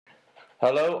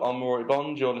Hello, I'm Rory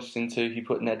Bond. You're listening to He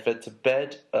Put Nedved to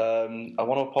Bed. I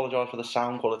want to apologise for the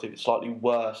sound quality. It's slightly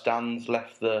worse. Dan's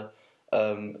left the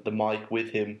mic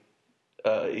with him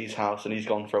at his house, and he's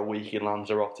gone for a week in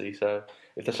Lanzarote. So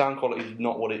if the sound quality is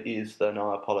not what it is, then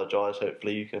I apologise.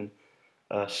 Hopefully you can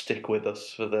stick with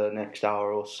us for the next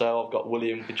hour or so. I've got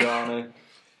William Gajani.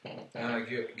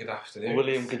 Good afternoon.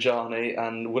 William Gajani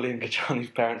and William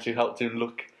Gajani's parents, who helped him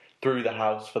look through the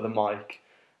house for the mic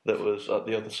that was at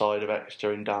the other side of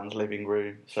Exeter in Dan's living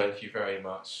room. So thank you very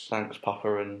much. Thanks,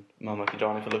 Papa and Mama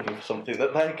Gajani, for looking for something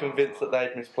that they're convinced that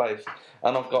they'd misplaced.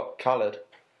 And I've got Khaled,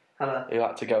 Hello. who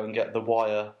had to go and get the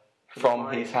wire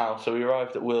from his house. So we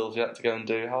arrived at Will's. He had to go and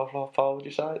do, how far would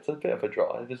you say? It's a bit of a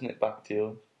drive, isn't it, back to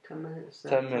yours? 10 minutes.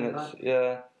 10 minutes,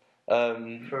 yeah.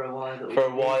 For a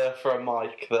wire for a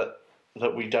mic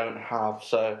that we don't have.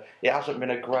 So it hasn't been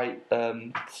a great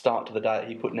start to the day.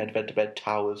 He put Nedved to Bed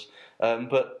Towers.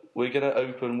 But we're going to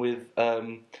open with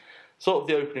sort of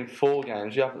the opening four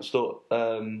games. We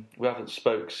haven't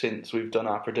spoke since we've done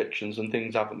our predictions, and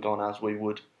things haven't gone as we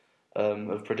would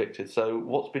have predicted. So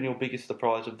what's been your biggest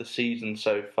surprise of the season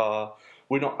so far?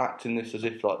 We're not acting this as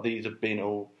if like these have been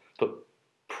all but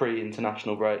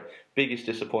pre-international break. Biggest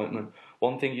disappointment.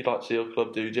 One thing you'd like to see your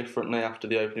club do differently after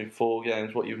the opening four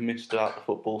games, what you've missed about the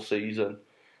football season,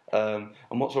 and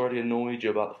what's already annoyed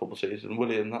you about the football season.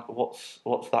 William, what's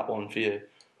that one for you?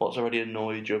 What's already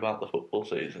annoyed you about the football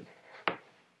season?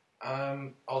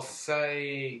 I'll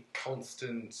say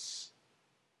constant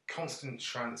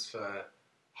transfer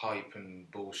hype and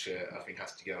bullshit. I think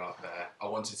has to go up there. I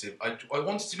wanted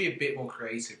to be a bit more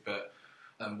creative, but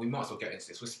we might as well get into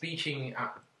this. We're speaking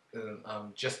at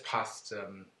just past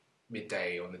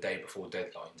midday on the day before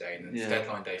deadline day, and it's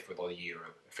deadline day for a lot of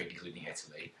Europe, I think, including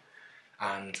Italy.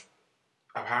 And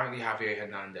apparently Javier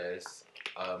Hernandez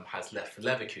has left for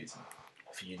Leverkusen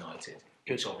for United,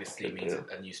 which obviously means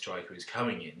that a new striker is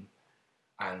coming in,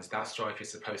 and that striker is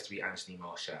supposed to be Anthony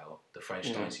Martial, the French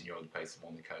 19-year-old who plays for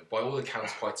Monaco. By all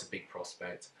accounts, quite a big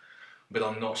prospect, but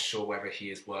I'm not sure whether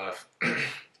he is worth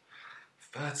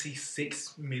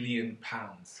 £36 million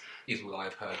is what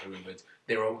I've heard rumoured.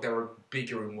 There are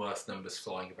bigger and worse numbers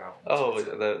flying about. Oh,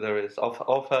 there is.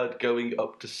 I've heard going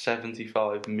up to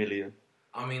 75 million.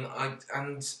 I mean, I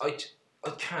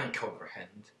can't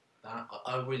comprehend that.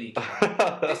 I really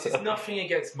can't. This is nothing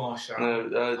against Martial.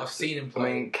 No, I've seen him play.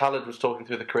 I mean, Khaled was talking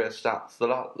through the career stats.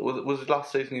 Was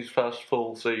last season his first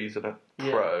full season at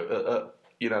pro?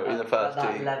 In the first at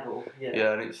that team. level,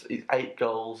 Yeah, and it's 8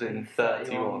 goals in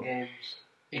 31 games.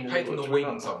 He played on the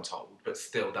wings, I'm told, but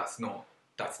still, that's not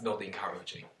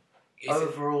encouraging.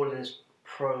 Overall, in his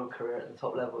pro career at the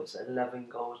top level, it's 11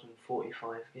 goals in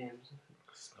 45 games.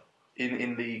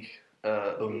 In league.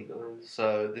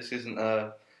 So this isn't.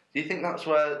 Do you think that's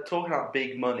where, talking about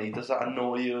big money, does that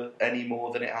annoy you any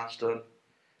more than it has done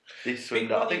this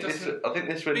window? I think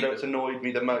this window it's annoyed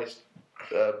me the most.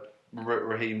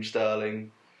 Raheem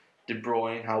Sterling, De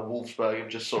Bruyne, how Wolfsburg have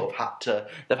just sort of had to.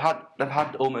 They've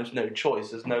had almost no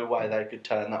choice. There's no way they could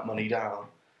turn that money down.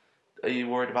 Are you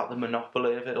worried about the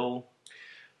monopoly of it all?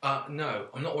 No,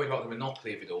 I'm not worried about the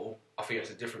monopoly of it all. I think it's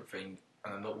a different thing,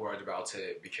 and I'm not worried about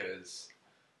it because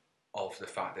of the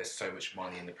fact there's so much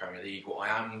money in the Premier League. What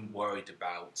I am worried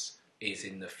about is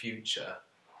in the future,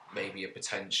 maybe a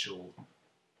potential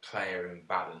player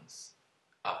imbalance,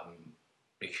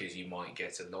 because you might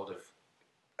get a lot of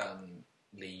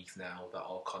leagues now that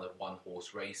are kind of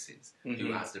one-horse races. Mm-hmm.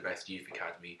 Who has the best youth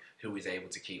academy? Who is able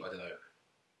to keep,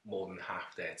 more than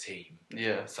half their team?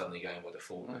 Yeah. Suddenly going by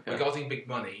default. Okay. Regarding big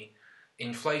money,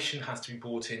 inflation has to be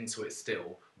brought into it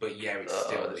still. But yeah, it's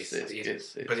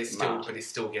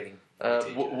still getting.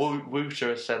 Wouter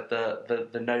has said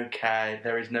the no K.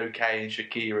 There is no K in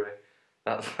Shaqiri.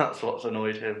 That's what's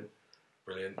annoyed him.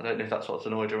 Brilliant. I don't know if that's what's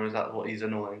annoyed him or is that what he's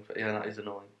annoying. But yeah, that is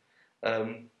annoying.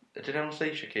 Did anyone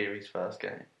see Shaqiri's first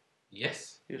game?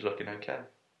 Yes. He was looking okay.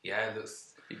 Yeah, it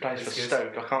looks. He plays for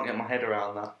Stoke. I can't get my head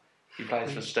around that. He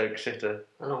plays for Stoke City.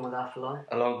 Along with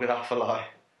Afellay.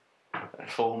 A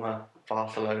former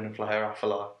Barcelona player,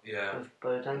 Afellay. Yeah.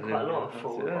 We've done quite a lot of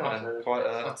football.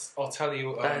 Yeah, I'll tell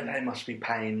you. They must be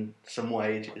paying some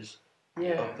wages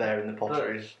up there in the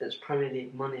Potteries. It's Premier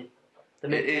League money.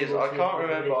 It is. I can't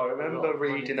remember. I remember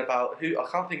reading about I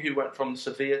can't think who went from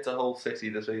Sevilla to Hull City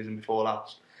the season before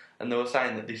last, and they were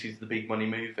saying that this is the big money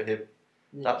move for him.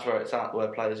 Yeah. That's where it's at, where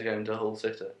players are going to Hull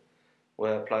City,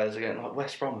 where players are going. Like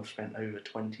West Brom have spent over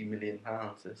 £20 million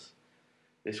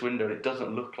this window, and it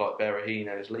doesn't look like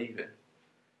Berahino is leaving.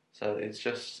 So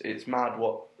it's mad.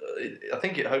 I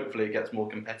think hopefully it gets more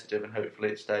competitive, and hopefully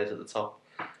it stays at the top.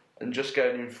 And just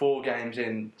going in 4 games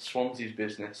in Swansea's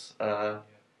business.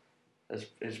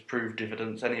 has proved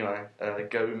dividends anyway.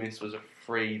 Gomez was a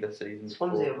free the season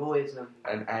Swansea have before, always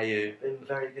and Ayew. been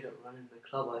very good at running the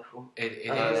club, I thought. It I think is.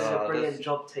 it's a there's- brilliant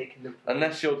job taking them.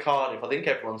 Unless you're Cardiff, I think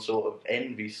everyone sort of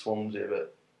envies Swansea,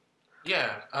 but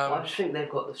Yeah. I just think they've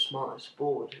got the smartest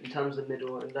board in terms of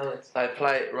middle and lowest. they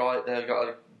play it right. They've got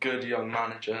a good young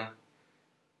manager.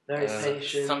 Very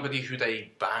patient. Somebody who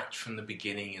they backed from the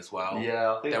beginning as well.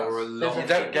 Yeah, I think There were a lot. you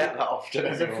don't get that often.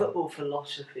 There's a anymore. football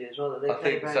philosophy as well. That they I play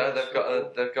think very so. nice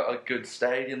football. They've got a good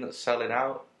stadium that's selling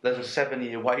out. There's a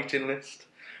 7-year waiting list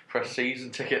for a season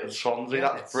ticket at Swansea.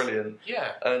 Yeah, That's brilliant,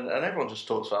 Yeah. and everyone just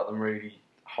talks about them really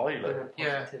highly. In a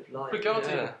Yeah. positive light. Regarding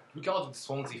Yeah. the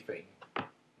Swansea thing,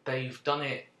 they've done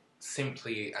it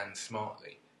simply and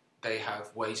smartly. They have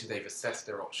waited, they've assessed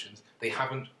their options. They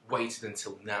haven't waited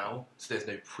until now, so there's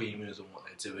no pre-moves on what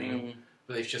they're doing.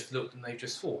 But they've just looked and they've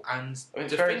just thought. And I mean, the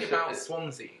it's very thing about si-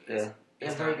 Swansea Yeah. is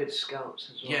They're very good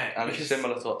scouts as well. Yeah, And it's because-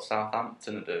 similar to what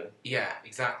Southampton are doing. Yeah,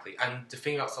 exactly. And the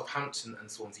thing about Southampton and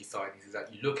Swansea signings is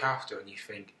that you look after and you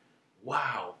think,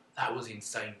 wow, that was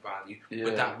insane value. Yeah.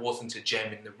 But that wasn't a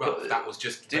gem in the rough. But that was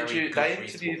just Did very you? good, They reasonable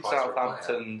interviewed price for a player.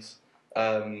 Southampton's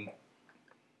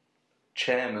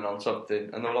chairman on something,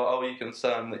 and they were like, "Oh, are you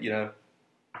concerned that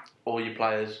all your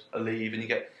players are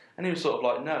leaving?" And he was sort of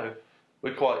like, "No,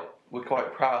 we're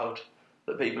quite proud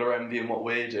that people are envying what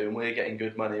we're doing. We're getting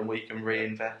good money and we can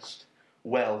reinvest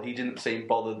well." He didn't seem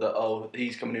bothered that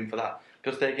he's coming in for that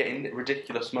because they're getting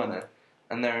ridiculous money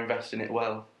and they're investing it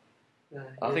well. Yeah,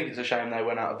 I think it's a shame they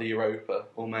went out of the Europa,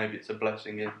 or maybe it's a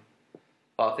blessing in.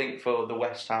 But I think for the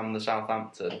West Ham, the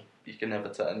Southampton, you can never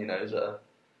turn, as a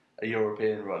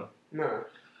European run. No.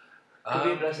 Could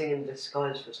be a blessing in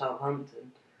disguise for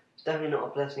Southampton. It's definitely not a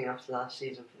blessing after last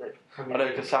season for the Premier I know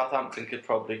League. because Southampton could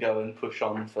probably go and push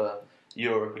on for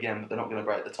Europe again, but they're not going to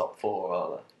break the top four,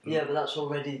 are they? Yeah, but that's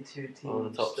already two Or the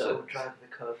teams top that will six. drag the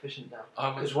coefficient down.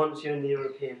 I Because would, once you're in the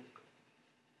European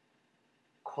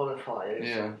qualifiers,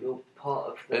 Yeah. you're part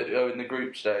of the... Oh, in the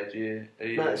group stage,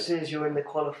 No, as soon as you're in the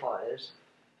qualifiers,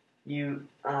 you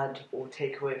add or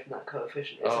take away from that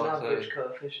coefficient. It's Oh, an so- average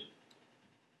coefficient.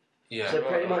 yeah. So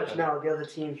pretty right, much okay. now the other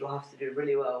teams will have to do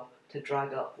really well to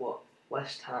drag up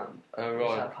West Ham, Oh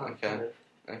right, Southampton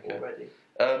okay. have already.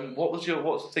 What's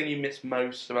the thing you missed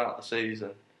most about the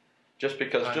season? Just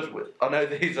because, I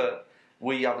know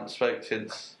we haven't spoke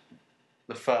since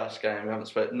the first game. We haven't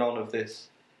spoke. None of this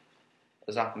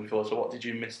has happened before. So, what did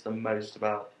you miss the most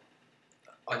about?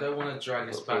 I don't want to drag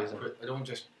us What back. reason? I don't want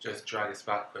to just drag us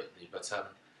back quickly, but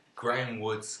Graham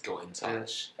Woods got in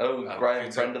touch. Oh, Graham,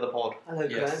 who's friend of the pod. Hello,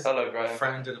 Yes. Graham. Hello, Graham.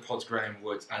 Friend of the pod, Graham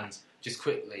Woods, and just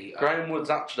quickly, Graham Woods,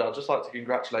 actually, I'd just like to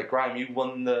congratulate Graham. You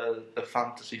won the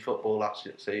fantasy football last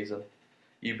season.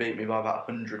 You beat me by about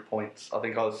 100 points. I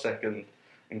think I was second,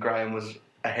 and Graham was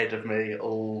ahead of me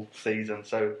all season.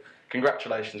 So,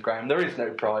 congratulations, Graham. There is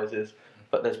no prizes,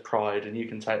 but there's pride, and you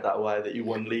can take that away that you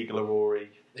won Legal Aurora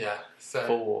yeah. So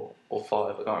 4 or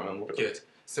 5. I can't remember what it was. good.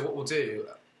 So what we'll do,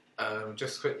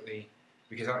 just quickly,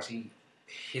 because actually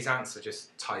his answer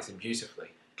just ties in beautifully,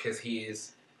 because he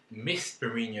is missed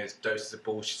Mourinho's doses of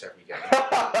bullshit every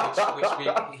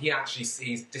game, he actually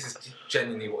sees. This is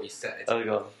genuinely what he said. Oh,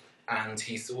 God. And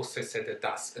he's also said that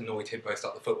that's annoyed him most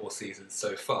of the football season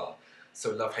so far.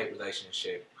 So love-hate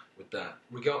relationship with that.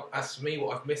 As for me,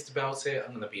 what I've missed about it,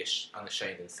 I'm going to be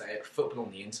unashamed and say it. Football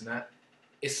on the internet,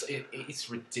 it's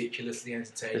ridiculously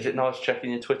entertaining. Is it nice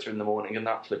checking your Twitter in the morning and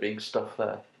actually being stuff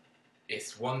there?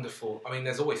 It's wonderful. I mean,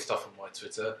 there's always stuff on my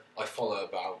Twitter. I follow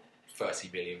about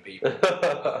 30 million people.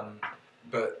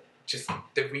 But just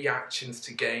the reactions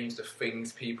to games, the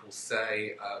things people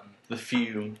say. The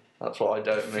fume. That's what I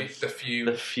don't miss. The fume.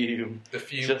 The fume. The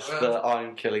fume. Just the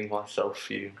I'm killing myself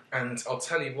fume. And I'll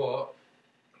tell you what,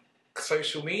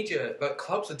 social media, like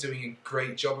clubs are doing a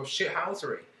great job of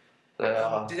shithousery. They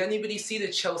are. Did anybody see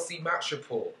the Chelsea match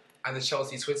report and the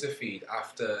Chelsea Twitter feed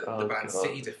after the Man God.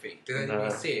 City defeat? Did anybody No.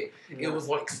 see it? No.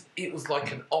 It was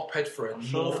like an op-ed for a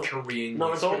North Korean.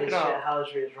 Not as Talking good as about-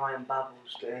 shithousery as Ryan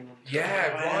Babel's doing.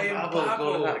 Yeah, Ryan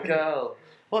Babel. That Babel. girl.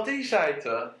 What did he say to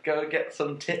her? Go get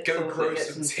some tits. Go or grow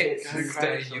something? some tits and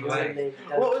stay in your lane.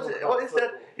 What was it? What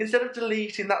instead of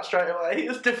deleting that straight away, he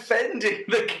was defending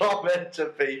the comment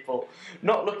of people,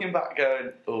 not looking back,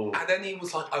 going, "Oh." And then he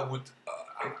was like, I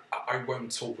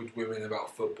won't talk with women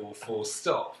about football, full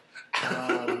stop.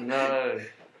 Oh no.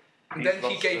 And then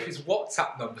he gave his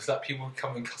WhatsApp number so that people would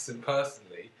come and cuss him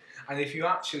personally. And if you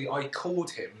actually, I called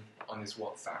him on his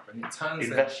WhatsApp, and it turns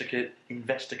out,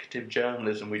 Investigative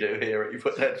journalism we do here at You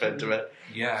Put That Vent to It.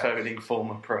 yeah, Phoning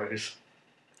former pros.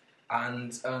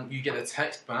 and you get a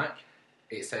text back.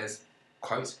 It says,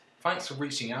 quote, Thanks for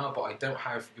reaching out, but I don't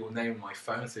have your name on my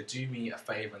phone, so do me a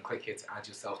favour and click here to add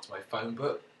yourself to my phone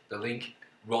book. The link,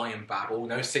 Ryan Babel.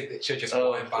 No signature, just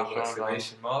Ryan Babel,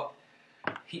 exclamation mark.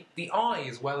 The I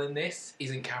as well in this is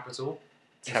in capital.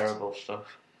 Terrible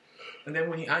stuff. And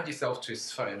then when you add yourself to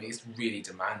his phone, it's really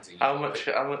demanding. How much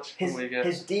can we get?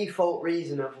 His default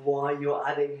reason of why you're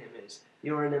adding him is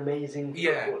you're an amazing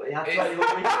footballer. You have to tell you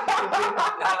what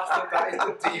that is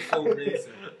the default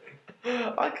reason.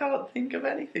 I can't think of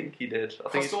anything he did. I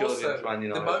think he's scored against Man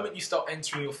United. The moment you start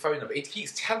entering your phone number, it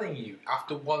keeps telling you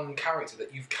after one character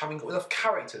that you've come got enough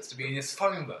characters to be in his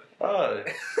phone book. Oh,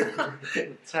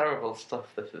 terrible stuff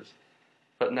this is.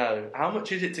 But no, how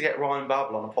much is it to get Ryan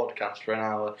Babel on a podcast for an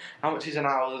hour? How much is an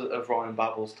hour of Ryan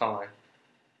Babel's time?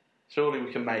 Surely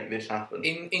we can make this happen.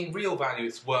 In real value,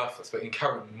 it's worthless, but in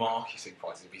current marketing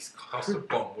prices, it'd be cost a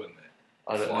bomb, wouldn't it?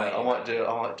 I don't know.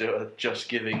 I might do a Just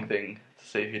Giving thing to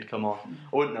see if he'd come on.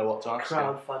 I wouldn't know what to ask him.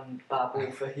 Crowdfund Babel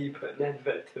for he put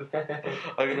Nedved to bed.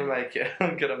 I'm gonna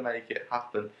make it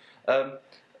happen.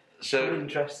 So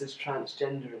interest is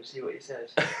transgender and see what he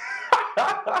says.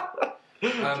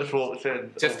 Just walked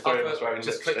in. Just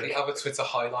click the other Twitter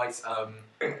highlights. Oh,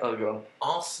 go on.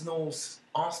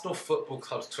 Arsenal Football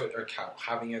Club's Twitter account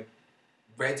having a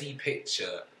ready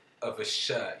picture of a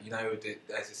shirt. You know,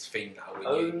 there's this thing now.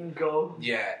 Own goal.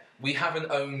 Yeah, we have an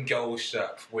own goal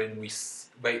shirt when we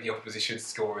make the opposition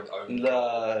score an own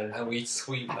goal, and we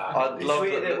tweet that. I'd love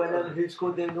it when who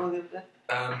scored the goal the other day?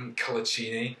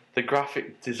 Colaccini. The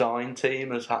graphic design team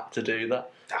has had to do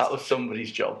that. That was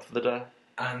somebody's job for the day.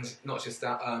 And not just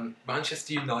that,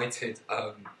 Manchester United,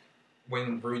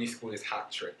 when Rooney scored his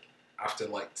hat-trick, after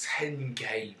like 10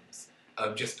 games,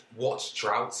 just watch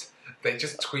drought. They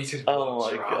just tweeted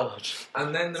watch drought. God.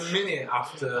 And then the minute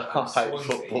after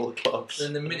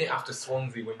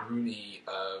Swansea, when Rooney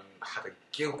had a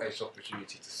gilt-edged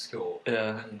opportunity to score,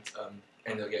 and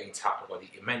ended up getting tapped by the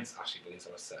immense Ashley Williams,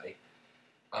 I must say,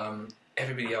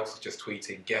 everybody else was just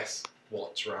tweeting, guess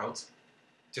what drought?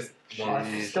 Just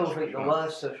I still think the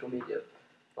worst social media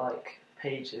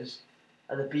pages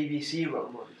are the BBC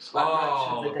run ones. Match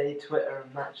of the Day Twitter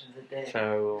and Match of the Day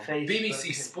Facebook.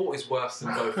 BBC Sport is worse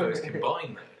than both those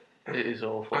combined though. It is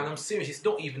awful. And I'm serious, it's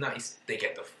not even that, they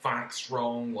get the facts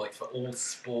wrong, for all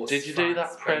sports. Did you do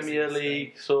that Premier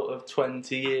League sort of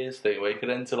 20 years thing where you could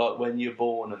enter when you're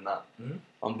born and that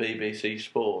on BBC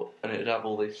Sport and it would have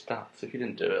all these stats? If you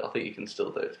didn't do it, I think you can still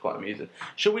do it. It's quite amusing.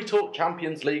 Should we talk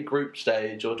Champions League group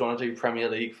stage or do you want to do Premier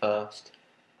League first?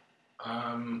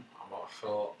 I'm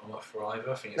not for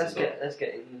either. I think let's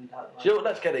get England out the way. Sure,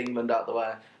 let's get England out the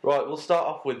way. Right, we'll start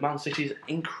off with Man City's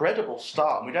incredible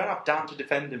start. And we don't have Dan to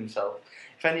defend himself.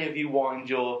 If any of you wind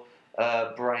your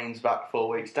brains back 4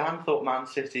 weeks, Dan thought Man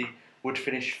City would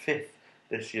finish 5th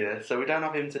this year. So we don't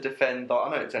have him to defend. I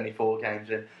know it's only 4 games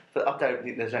in, but I don't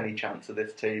think there's any chance of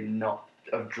this team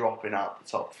of dropping out the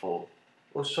top 4.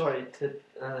 Well, sorry to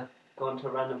go on to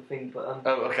a random thing, but...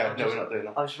 oh, okay. No, we're not doing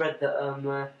that. I just read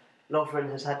that...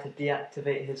 Lovren has had to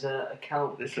deactivate his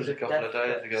account. This was a couple of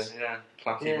days ago, yeah.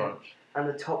 Classy bunch. And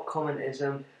the top comment is,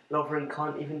 Lovren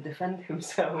can't even defend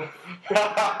himself.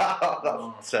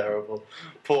 That's terrible.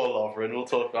 Poor Lovren, we'll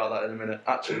talk about that in a minute.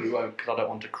 Actually, we won't, because I don't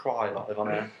want to cry live on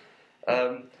air.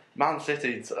 Man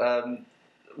City's,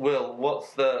 Will,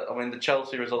 the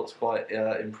Chelsea result's quite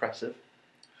impressive.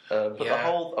 But the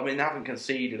whole, they haven't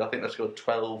conceded, I think they've scored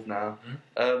 12 now.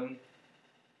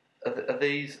 Are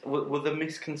these were the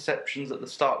misconceptions at the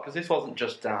start? Because this wasn't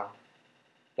just Dan.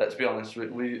 Let's be honest.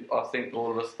 I think all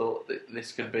of us thought that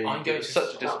this could be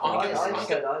such a disappointment.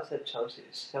 I said Chelsea.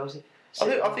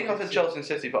 I think I said Chelsea and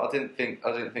City, but I didn't think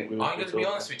we were. I'm going to be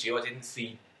honest with you. I didn't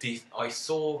see. I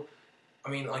saw.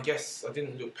 I guess I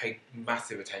didn't pay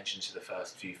massive attention to the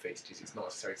first few fixtures. It's not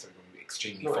necessarily something I'm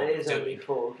extremely fond of doing. Only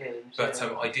 4 games. But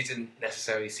I didn't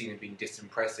necessarily see them being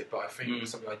disimpressive. But I think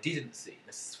something I didn't see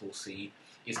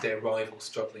is their rival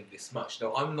struggling this much.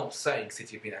 Now, I'm not saying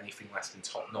City have been anything less than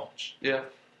top notch. Yeah.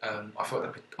 I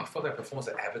thought their performance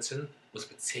at Everton was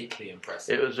particularly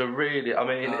impressive. It was a really.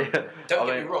 Don't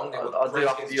get me wrong. They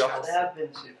have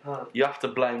been superb. You have to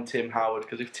blame Tim Howard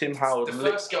because if Tim Howard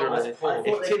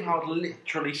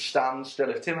literally stands still,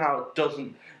 if Tim Howard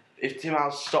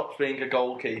stops being a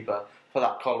goalkeeper for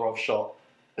that Kolarov shot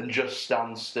and just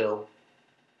stands still,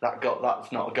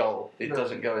 that's not a goal. It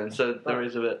doesn't go in. So there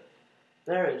is a bit.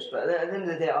 There is, but at the end of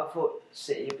the day, I thought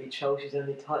City would be Chelsea's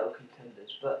only title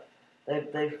contenders, but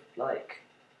they've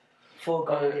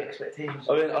foregone the expectations.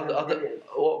 I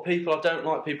don't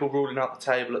like people ruling out the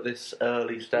table at this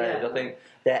early stage. Yeah. I think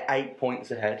they're 8 points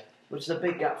ahead which is a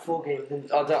big gap. 4 games in.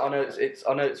 I know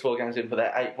it's 4 games in, but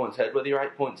they're 8 points ahead. Whether you're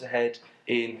 8 points ahead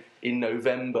in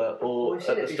November or at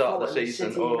the start of the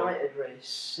season, City United race,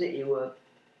 City were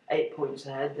 8 points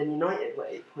ahead. Then United were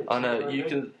 8 points. I know ahead, you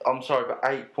can. I'm sorry, but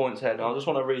 8 points ahead. And I just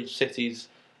want to read City's.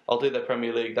 I'll do their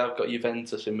Premier League. They've got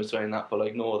Juventus in between that, but I'll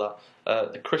ignore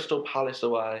that. The Crystal Palace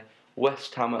away,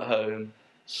 West Ham at home,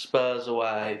 Spurs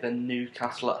away, then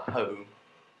Newcastle at home.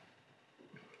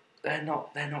 They're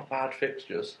not bad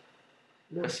fixtures.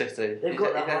 No. For City. They've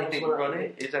got Is anything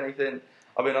running? Is anything?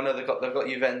 I mean, I know they've got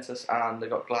Juventus and they've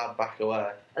got Gladbach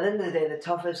away. At the end of the day, the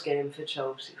toughest game for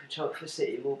Chelsea, for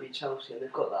City, will be Chelsea, and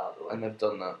they've got that out of the way. And they've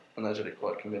done that, and they've done it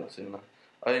quite convincingly.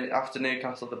 I mean, after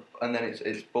Newcastle, and then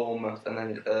it's Bournemouth, and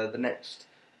then the next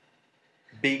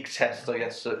big test, I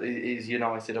guess, is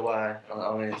United away.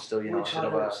 I mean, it's still United Which I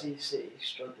away. don't see City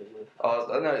struggling with.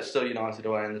 I know it's still United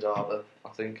away in the derby. I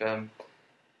think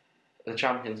the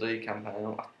Champions League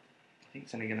campaign, I think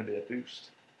it's only going to be a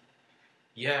boost.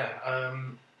 Yeah,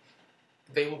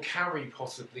 they will carry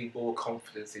possibly more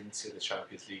confidence into the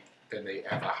Champions League than they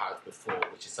ever had before,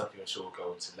 which is something I'm sure we'll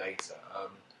go into later.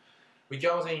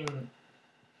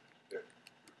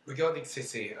 Regarding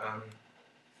City,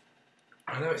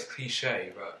 I know it's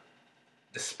cliche, but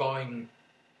the spine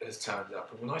has turned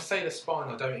up. And when I say the spine,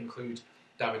 I don't include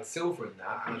David Silva in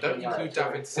that, and I don't include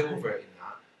David Silva in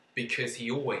that because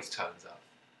he always turns up.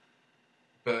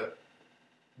 But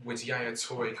with Yaya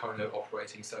Toure kind of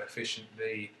operating so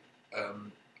efficiently,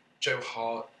 Joe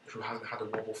Hart, who hasn't had a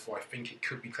wobble for, I think it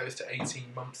could be close to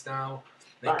 18 months now.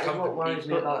 That is what worries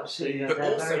me about City. but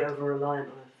They're also, very over-reliant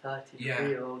on a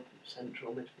 33-year-old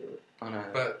central midfielder. I know.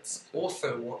 But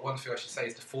also, one thing I should say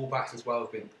is the fullbacks as well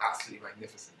have been absolutely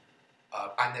magnificent.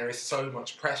 And there is so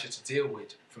much pressure to deal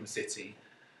with from City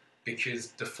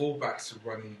because the fullbacks are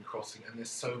running and crossing and there's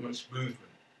so much movement.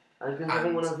 And because I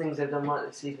think one of the things they've done right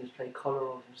this season is play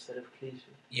Kolarov instead of Clichy.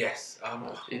 Yes.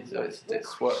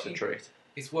 It's worked a treat.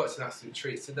 It's worked an absolute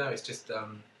treat. So no, it's just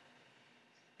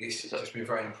been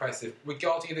very impressive.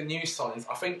 Regarding the new signings,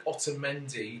 I think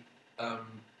Otamendi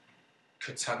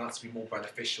could turn out to be more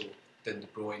beneficial than De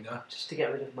Bruyne. Just to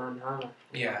get rid of Manhana.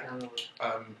 Yeah.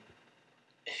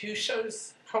 Who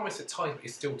shows promise at times but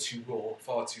is still too raw,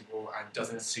 far too raw, and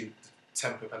doesn't suit the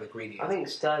tempo Pellegrini. I think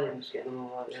Sterling's getting on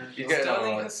all right now.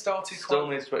 Sterling has started Still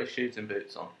needs to put his shooting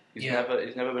boots on. He's never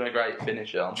been a great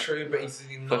finisher. True, but he's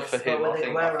in for nice. him, But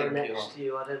I think next to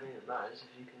you, I don't think it matters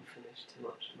if you can finish too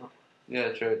much or not.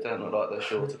 Yeah, true. It don't look like they're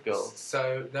short of goals.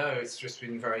 So no, it's just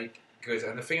been very good.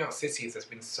 And the thing about City is there's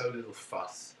been so little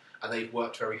fuss, and they've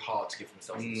worked very hard to give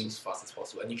themselves as much fuss as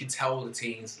possible. And you can tell the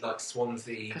teams like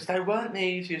Swansea, because they weren't the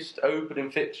easiest opening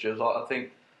fixtures. Like, I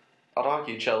think I'd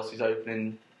argue Chelsea's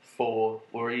opening 4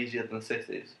 were easier than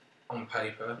City's on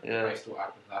paper, Yeah. based on what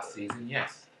happened last season.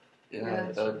 Yes.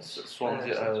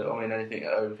 Swansea. I mean, anything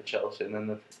over Chelsea, and then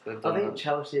they've done I think that.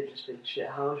 Chelsea have just been shit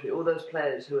house. All those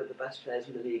players who are the best players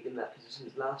in the league in their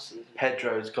positions last season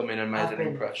Pedro's come in and made have an been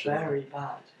impression. very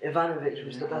bad. Ivanovic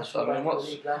was the best I mean, fullback in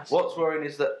the league last season. What's worrying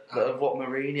is that of what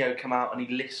Mourinho came out and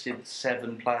he listed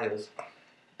 7 players,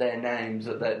 their names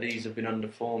that these have been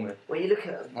underperforming. When you look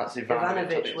at them, That's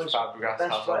Ivanovic was Fabregas,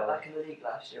 best right Hazard. back in the league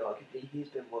last year. Arguably, he's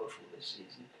been woeful this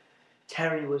season.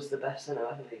 Terry was the best centre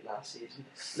back in the league last season.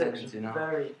 Looks Sending off.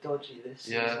 very dodgy this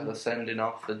season. Yeah, they're sending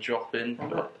off, they're dropping.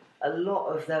 And a lot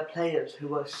of their players who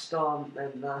were star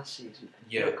men last season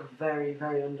look very,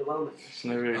 very underwhelming.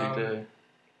 They really do.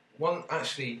 One,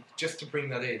 actually, just to bring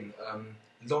that in,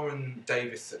 Lauren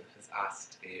Davison has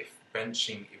asked if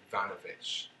benching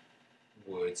Ivanovic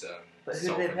would But who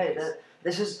solve did they play? any-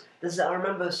 This is. I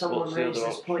remember someone What's the raised other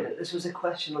this point. This was a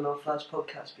question on our first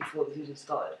podcast before the season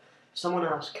started. Someone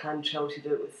asked, "Can Chelsea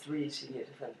do it with 3 senior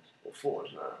defenders or 4?"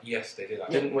 Something like that. Yes, they did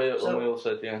actually. Didn't we? So- and we all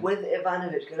said, yeah. With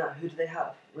Ivanovic going out, who do they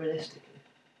have realistically?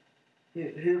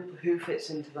 Who fits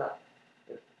into that?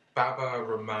 Baba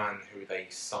Rahman, who they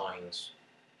signed,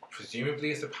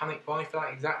 presumably as a panic buy for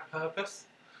that exact purpose.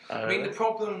 I mean, the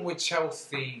problem with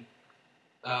Chelsea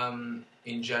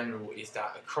in general is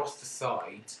that across the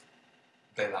side,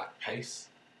 they lack pace,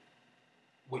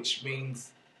 which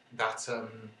means that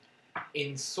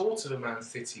in sort of a Man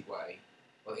City way,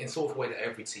 well, in sort of a way that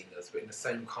every team does, but in the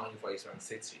same kind of way as Man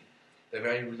City, they're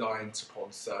very reliant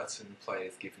upon certain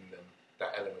players giving them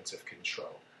that element of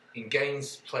control. In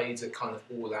games played at kind of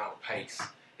all-out pace,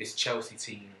 this Chelsea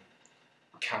team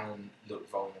can look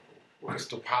vulnerable.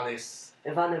 Crystal Palace...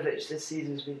 Ivanovic this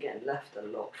season's been getting left a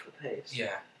lot for pace.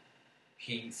 Yeah.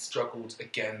 He struggled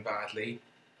again badly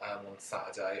on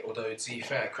Saturday, although to be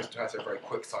fair, Crystal Palace are a very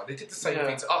quick side. They did the same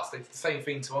thing to us, they did the same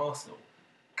thing to Arsenal.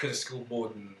 Could have scored more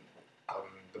than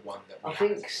the one that we I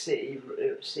think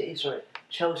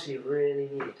Chelsea really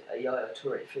need a Yaya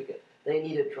Toure figure. They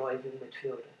need a driving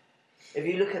midfielder. If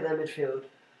you look at their midfield,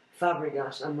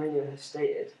 Fabregas and Mourinho has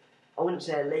stated, I wouldn't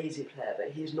say a lazy player,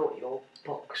 but he's not your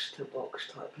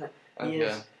box-to-box type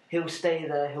player. He'll stay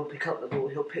there, he'll pick up the ball,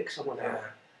 he'll pick someone out,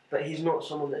 but he's not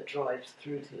someone that drives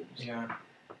through teams. Yeah.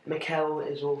 Mikel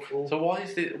is awful. So why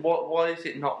is it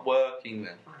not working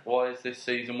then? Why is this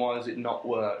season? Why has it not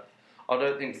worked? I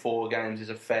don't think 4 games is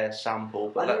a fair sample.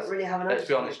 But I don't really have an let's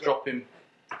be answer. honest. Dropping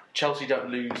Chelsea don't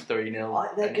lose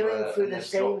 3-0. They're going through the and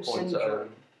same drop points at syndrome home.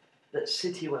 that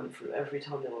City went through every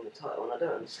time they won the title, and I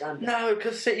don't understand it. No,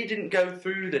 because City didn't go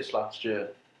through this last year.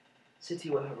 City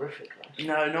were horrific last year.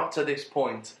 No, not to this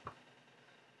point.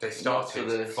 They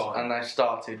started fine. And they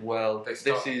started well.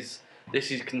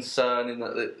 This is concerning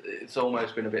that it's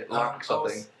almost been a bit lax, I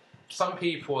think. Some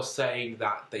people are saying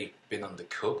that they've been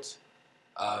undercooked,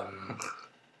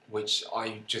 which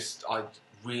I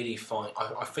really find.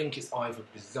 I think it's either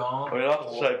bizarre. I mean, I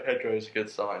have to say Pedro's a good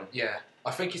sign. Yeah,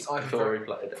 I think it's either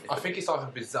I think it's either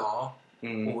bizarre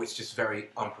or it's just very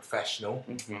unprofessional.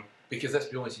 Mm-hmm. Because let's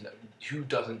be honest, who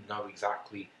doesn't know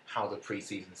exactly how the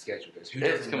pre-season schedule goes?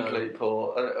 It's complete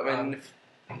poor. I mean.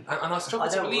 And I struggle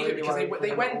to believe it because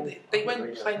they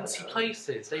went plenty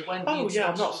places. They went. Oh yeah,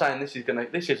 I'm not saying this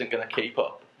isn't gonna keep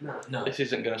up. No. This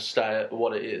isn't gonna stay at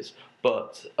what it is.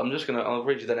 But I'll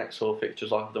read you the next 4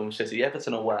 fixtures like I've done with City.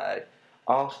 Everton away,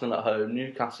 Arsenal at home,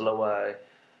 Newcastle away,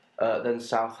 then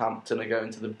Southampton are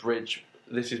going to the Bridge.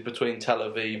 This is between Tel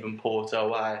Aviv and Porto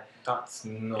away. That's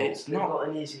not. It's They've not. got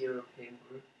an easy European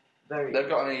group. They've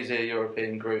got an easier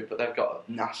European group, but they've got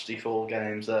a nasty 4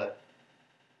 games there.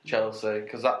 Chelsea,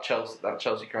 because that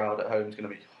Chelsea crowd at home is going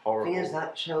to be horrible. Thing is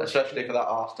that Chelsea, especially for that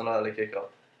Arsenal early kick-off.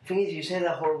 Thing is, you say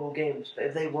they're horrible games, but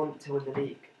if they want to win the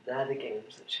league, they're the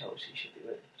games that Chelsea should be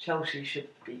winning. Chelsea should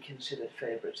be considered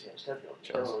favourites against everyone.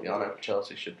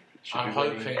 Chelsea should I'm be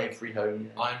winning hoping every home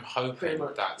game. I'm hoping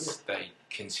that they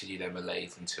continue their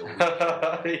malaise until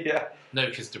we yeah. No,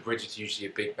 because the Bridge is usually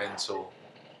a big mental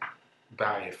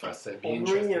barrier for us. So it'd be Mourinho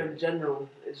interesting. in general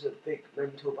is a big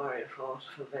mental barrier for us,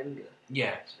 for Wenger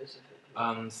Yeah.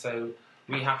 specifically. So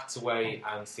we have to wait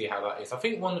and see how that is. I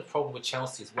think one of the problem with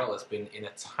Chelsea as well has been in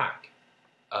attack.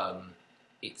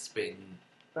 It's been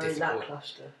Very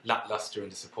lacklustre. Lacklustre and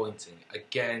disappointing.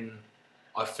 Again,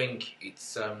 I think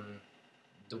it's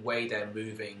the way they're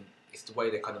moving. It's the way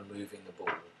they're kind of moving the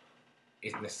ball.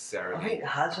 Isn't necessarily. I think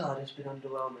Hazard has been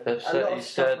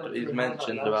underwhelming. He's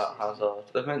mentioned about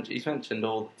Hazard. He's mentioned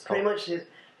all the time.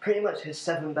 Pretty much his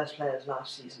 7 best players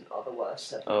last season are the worst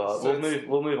 7.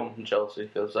 We'll move on from Chelsea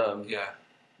because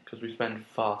we spend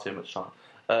far too much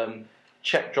time.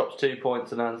 Czech drops 2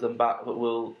 points and earns them back, but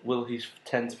will his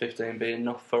 10 to 15 be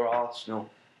enough for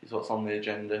Arsenal? Is what's on the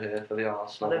agenda here for the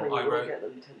Arsenal. I don't think he will get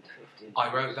them 10 to 15.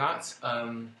 I wrote that.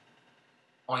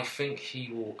 I think he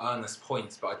will earn us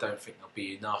points, but I don't think they'll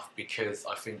be enough because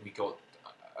I think we got,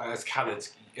 as Khaled,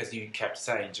 as you kept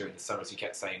saying during the summer, as you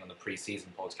kept saying on the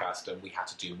pre-season podcast, we had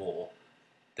to do more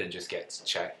than just get to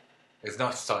Czech. As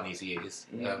nice as sign as he is.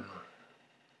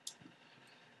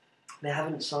 They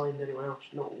haven't signed anyone else,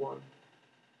 not one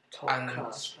top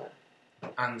class player.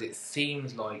 And it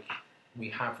seems like we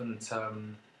haven't,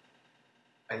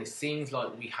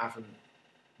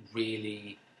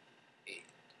 really,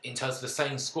 in terms of the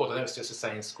same squad, I know it's just the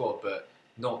same squad, but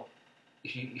not.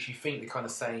 If you think the kind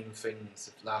of same things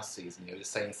of last season, the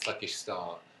same sluggish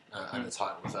start and the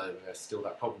title was over, there's still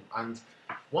that problem. And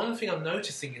one thing I'm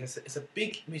noticing is it's a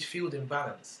big midfield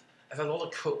imbalance. There's a lot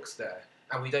of cooks there,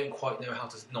 and we don't quite know how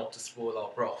to not to spoil our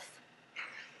broth,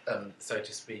 so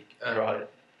to speak. Right.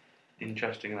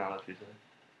 Interesting analogy.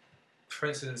 For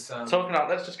instance, talking about,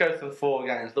 let's just go through the 4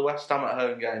 games. The West Ham at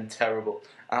home game, terrible,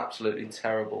 absolutely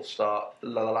terrible start. The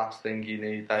last thing you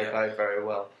need. They played very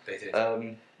well. They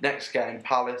did. Next game,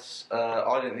 Palace.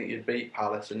 I didn't think you'd beat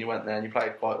Palace, and you went there and you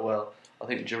played quite well. I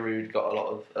think Giroud got a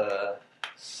lot of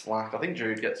slack. I think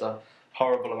Giroud gets a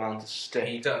horrible amount of stick.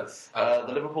 He does. The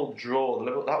Liverpool draw.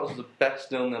 That was the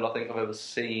best 0-0 I think I've ever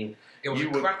seen.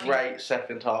 You were great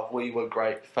second half. We were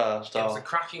great first half. It was a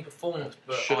cracking performance,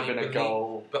 but should have been a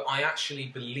goal. But I actually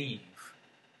believe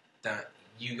that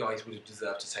you guys would have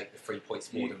deserved to take the 3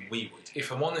 points more than we would.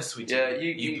 If I'm honest with you,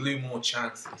 you blew more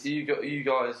chances. You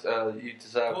guys, you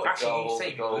deserved the goal. You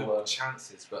say you blew more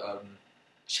chances, but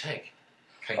Czech.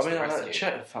 Czech was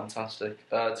fantastic.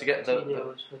 To get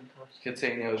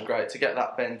Coutinho was great. To get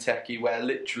that Benteke, where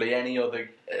literally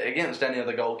against any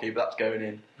other goalkeeper, that's going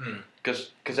in.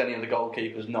 Because any other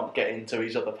goalkeeper's not getting to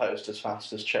his other post as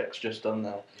fast as Czech's just done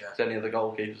there. Because any other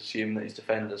goalkeepers assume that his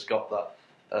defender's got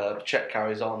that. Czech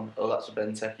carries on. Oh, that's a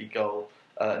Benteke goal.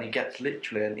 and he gets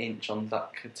literally an inch on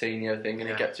that Coutinho thing, and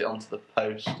Yeah. he gets it onto the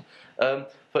post.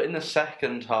 But in the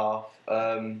second half,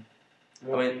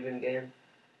 More even game.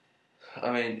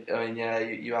 yeah,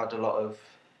 you had a lot of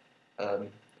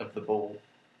the ball.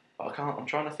 But I'm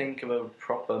trying to think of a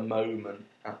proper moment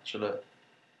actually,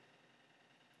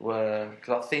 because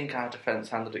I think our defence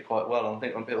handled it quite well. I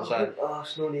think when people I say think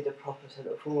Arsenal need a proper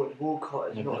centre forward. Walcott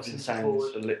is they've not a been centre saying this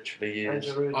forward. for literally years.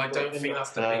 I don't think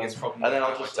that's the biggest problem. And then with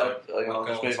I'll that. just I don't- I'll I'll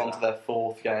just go move on to to that. their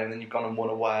fourth game. Then you've gone and won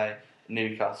away,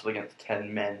 Newcastle against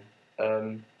 10 men.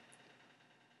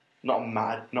 Not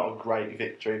a great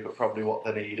victory, but probably what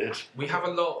they needed. We have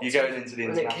a lot. You're going into the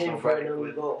And it international came for break an own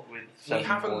with goal. We 7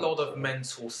 have a lot points, of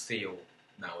mental steel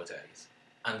nowadays,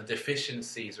 and the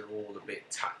deficiencies are all a bit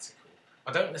tactical.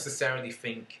 I don't necessarily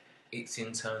think it's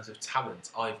in terms of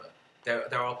talent either.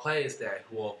 There are players there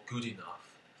who are good enough,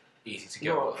 easy to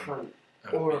go Not on. up front.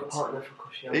 and Or a beat. partner for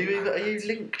Cristiano. Are you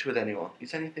linked with anyone?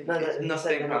 Is anything? No, is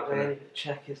nothing happening.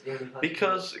 Czech is the only person.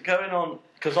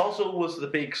 Because Ozil was the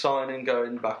big signing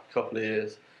going back a couple of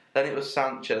years. Then it was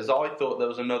Sanchez. I thought there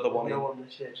was another one no one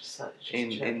this year, just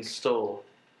in store,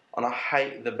 and I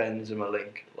hate the Benzema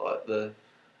link, like the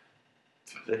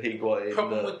Higuain. The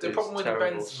problem with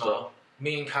terrible Benzema, stuff.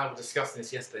 me and Cal were discussing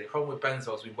this yesterday. The problem with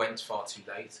Benzema is we went far too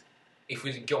late. If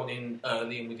we'd have gone in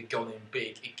early and we'd have gone in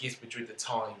big, it gives Madrid the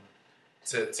time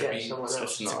to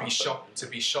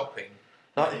be shopping.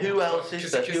 Like, who else is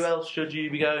there? Because- Who else should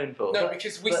you be going for? No,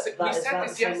 because we said that's this the same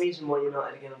yesterday. reason why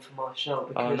United are going for Martial.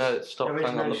 Because Oh no, it stopped there is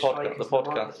playing on no the podcast. strikers The in the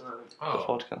market podcast. at the moment. The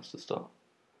Oh, podcast to start.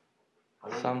 I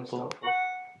don't know Sample. what it's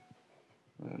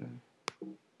I don't know.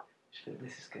 for.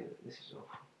 This is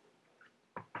awful.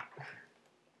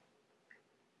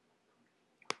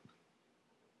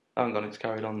 I haven't gone. It's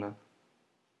carried on now.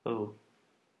 Oh,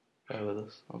 bear with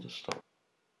us. I'll just stop.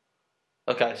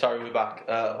 Okay, sorry, we're back.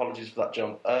 Apologies for that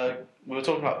jump. We were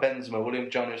talking about Benzema. William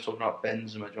Johnny was talking about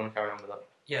Benzema. Do you want to carry on with that?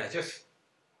 yeah, just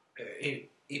it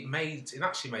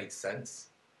actually made sense.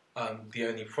 The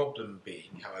only problem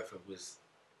being, however, was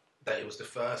that it was the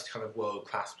first kind of world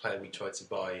class player we tried to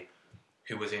buy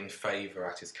who was in favour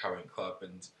at his current club,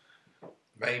 and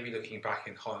maybe looking back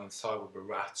in hindsight with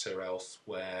Morata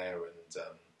elsewhere and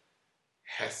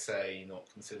Hesse not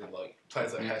considered, like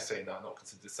players like Hesse now not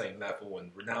considered the same level,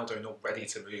 and Ronaldo not ready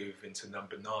to move into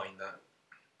number 9, that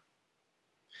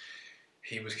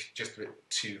he was just a bit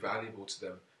too valuable to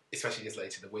them, especially this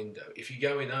late in the window. If you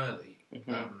go in early,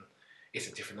 it's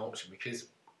a different option, because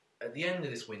at the end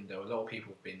of this window, a lot of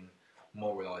people have been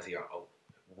moralising out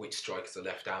which strikers are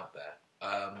left out there.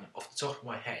 Off the top of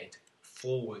my head,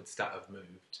 forwards that have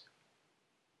moved.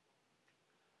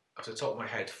 Off the top of my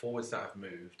head, forwards that have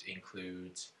moved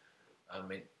include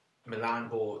Milan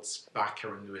bought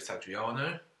Bacca and Luis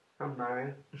Adriano. I'm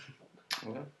Mario.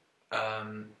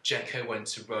 Dzeko went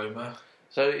to Roma.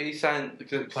 So he's saying,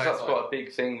 because Players that's like- quite a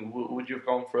big thing, would you have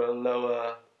gone for a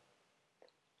lower,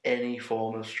 any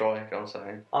form of striker, I'm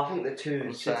saying? I think the two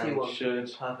I'm City saying ones should- would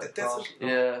be perfect. There's for a- Arsenal.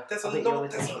 Yeah. There's I a think lot. you're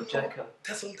with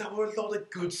Dzeko. There were a lot of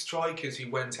good strikers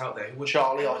who went out there. Who were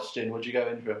Charlie Austin, would you go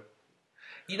in for him?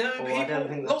 You know, Well, I don't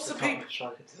think lots that's of the type people,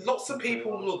 striker to lots of improve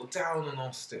people Arsenal. look down on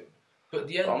Austin. But at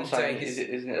the end But I'm of the day, saying,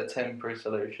 isn't it a temporary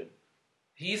solution?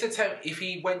 he's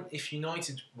if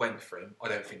United went for him, I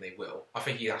don't think they will. I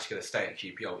think he's actually going to stay at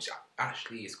QPR, which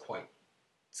actually is quite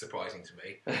surprising to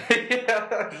me.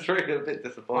 Yeah, it's really a bit I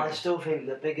disappointing. still think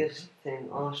the biggest thing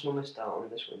Arsenal missed out on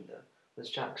this window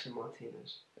was Jackson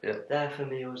Martinez. Yeah. There for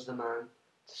me was the man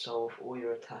to solve all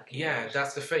your attacking. Yeah, issues.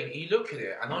 that's the thing. You look at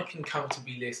it, and I can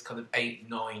comfortably list kind of 8,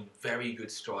 9 very good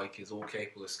strikers, all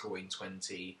capable of scoring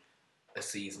 20 a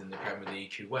season in the Premier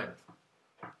League, who went.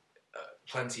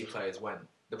 Plenty of players went.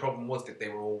 The problem was that they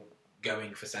were all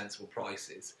going for sensible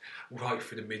prices right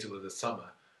through the middle of the summer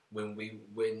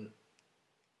when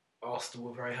Arsenal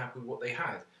were very happy with what they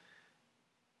had.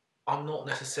 I'm not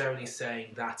necessarily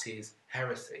saying that is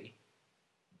heresy,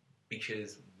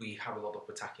 because we have a lot of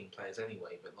attacking players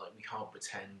anyway, but like we can't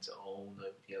pretend,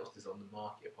 nobody else is on the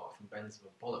market apart from Benzema.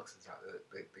 Bollocks, is that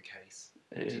the case?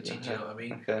 Do you know what I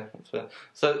mean? Okay, that's fair.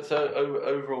 So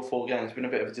overall 4 games, it's been a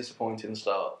bit of a disappointing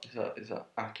start. Is that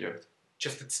accurate?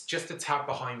 Just a tad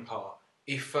behind par.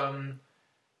 If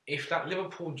that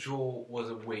Liverpool draw was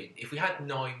a win, if we had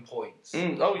 9 points,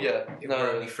 Oh yeah, if we're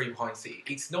no. only 3 points, it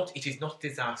is not a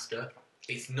disaster.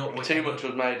 It's not Too much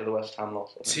was made of the West Ham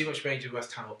loss. I think. Too much major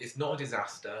West Ham. It's not a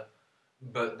disaster,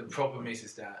 but the problem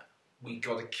is that we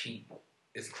got to keep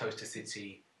as close to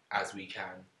City as we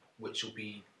can, which will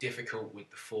be difficult with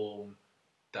the form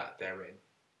that they're in.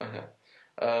 Okay.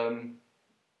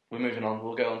 We're moving on.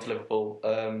 We'll go on to Liverpool.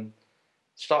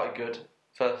 Started good.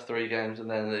 first 3 games, and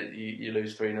then you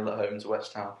lose 3-0 at home to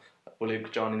West Ham.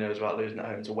 Johnny knows about losing at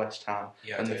home to West Ham,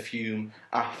 and the fume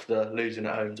after losing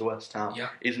at home to West Ham.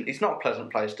 It's not a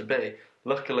pleasant place to be.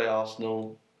 Luckily,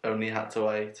 Arsenal only had to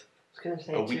wait. I was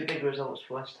going to say 2 big results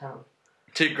for West Ham.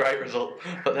 2 great results,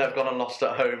 but they've gone and lost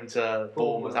at home to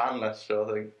Bournemouth and Leicester,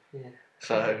 I think. Yeah.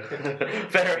 So,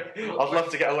 I'd love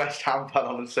to get a West Ham fan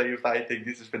on and see if they think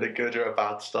this has been a good or a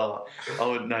bad start. I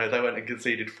wouldn't know. They went and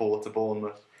conceded 4 to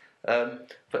Bournemouth.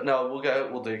 But no,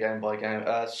 we'll do game by game.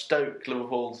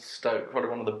 Liverpool, Stoke, probably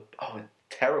one of the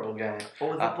terrible game.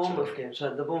 Or the Bournemouth game.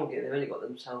 So the Bournemouth game, they've only got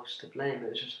themselves to blame. It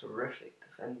was just horrific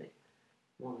defending,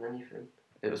 more than anything.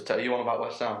 It was. You on about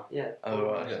West Ham? Yeah. Oh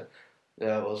right.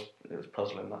 Yeah, it was. It was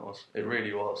puzzling. That was. It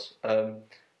really was.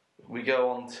 We go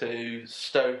on to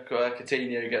Stoke.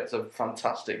 Coutinho gets a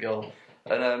fantastic goal,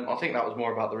 and I think that was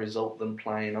more about the result than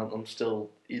playing. I'm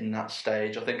still in that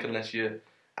stage. I think unless you're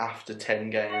after 10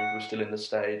 games, we're still in the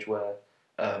stage where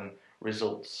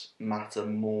results matter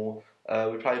more.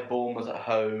 We played Bournemouth at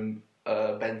home.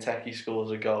 Benteke scores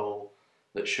a goal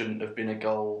that shouldn't have been a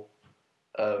goal,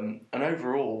 and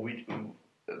overall, we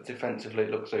defensively it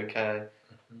looks okay.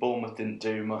 Bournemouth didn't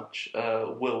do much.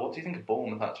 Will, what do you think of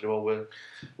Bournemouth actually? Well,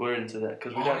 we're into that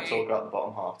because we don't talk about the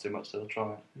bottom half too much. Still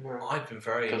trying. No. I've been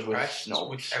very impressed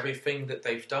with everything that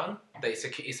they've done.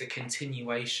 It's a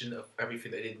continuation of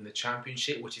everything they did in the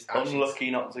Championship, which is actually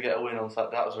unlucky not to get a win on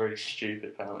Saturday. That was a really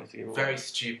stupid penalty to give away. Very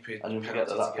stupid. And you forget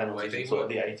that penalty was sort of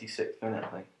the 86th minute, I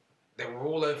think. They were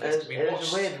all over. It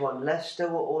was a weird one. Leicester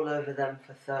were all over them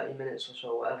for 30 minutes or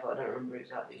so, whatever. I don't remember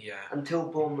exactly. Yeah. Until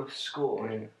Bournemouth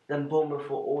scored, then Bournemouth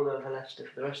were all over Leicester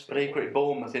for the rest of the But equally,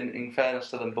 Bournemouth, in fairness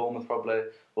to them, Bournemouth probably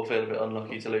will feel a bit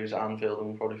unlucky to lose at Anfield, and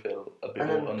will probably feel a bit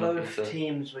more unlucky. And then both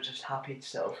teams were just happy to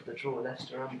settle for the draw,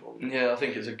 Leicester and Bournemouth. Yeah, I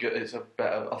think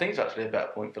it's actually a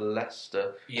better point for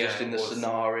Leicester, just in the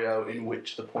scenario in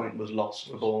which the point was lost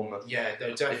for Bournemouth. Yeah, no,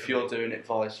 definitely. If you're doing it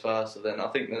vice versa, then I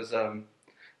think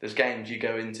there's games you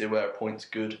go into where a point's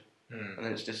good, and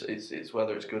then it's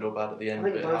whether it's good or bad at the end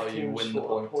of it, how you win the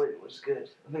point. A point was good.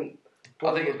 I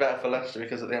think it's better for Leicester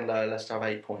because at the end of the day, Leicester have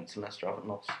 8 points and Leicester haven't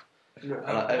lost. No.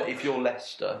 And if you're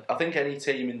Leicester, I think any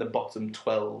team in the bottom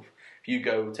 12, if you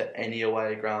go to any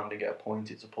away ground and get a point,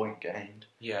 it's a point gained.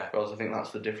 Yeah. Whereas I think that's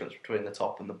the difference between the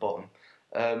top and the bottom.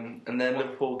 And then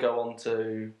Liverpool go on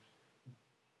to...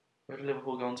 Where did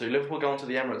Liverpool go on to? Liverpool go on to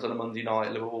the Emirates on a Monday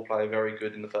night. Liverpool play very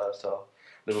good in the first half.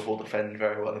 Liverpool defend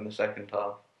very well in the second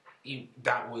half. It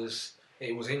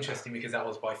was interesting because that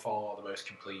was by far the most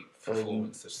complete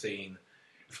performance I've seen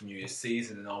from New Year's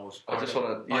season, and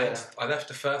I left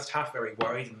the first half very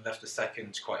worried and left the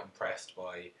second quite impressed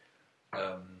by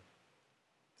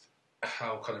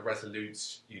how kind of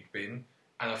resolute you'd been.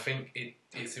 And I think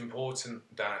it's important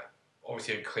that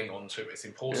obviously don't cling on to it, but it's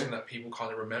important that people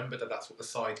kind of remember that that's what the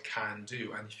side can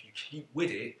do, and if you keep with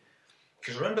it.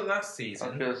 Because remember last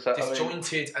season,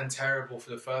 disjointed and terrible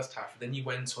for the first half, then you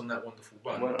went on that wonderful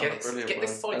run. Get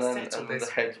this side settled. And the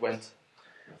heads went.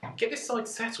 Get this side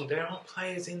settled. There are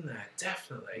players in there,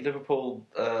 definitely. Liverpool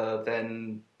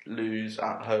then lose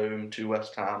at home to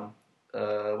West Ham.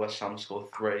 West Ham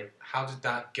scored 3. How did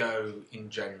that go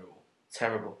in general?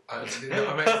 Terrible. I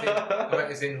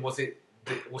meant as in, was it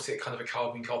kind of a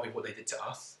carbon copy of what they did to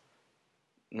us?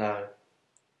 No.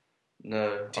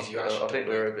 I think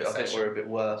we're a bit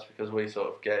worse because we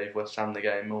sort of gave West Ham the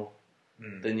game more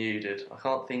than you did. I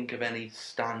can't think of any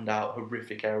standout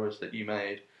horrific errors that you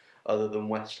made other than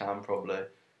West Ham probably.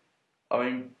 I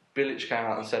mean, Bilic came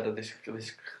out and said this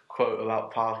quote about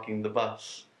parking the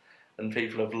bus, and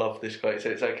people have loved this quote.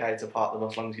 So it's okay to park the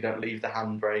bus as long as you don't leave the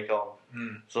handbrake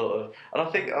on, sort of. And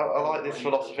I think I like this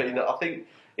philosophy that I think.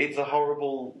 It's a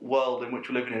horrible world in which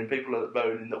we're living in. People are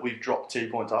moaning that we've dropped 2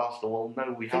 points to Arsenal. Well,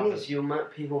 no, we haven't. The thing is,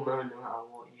 people moan no matter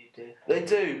what you do. They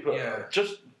do, but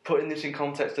just putting this in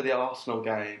context of the Arsenal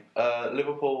game,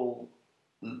 Liverpool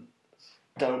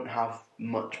don't have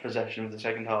much possession of the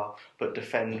second half, but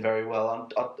defend very well.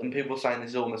 And people are saying this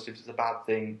is almost if it's a bad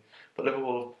thing. But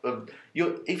Liverpool,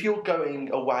 if you're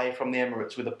going away from the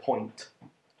Emirates with a point,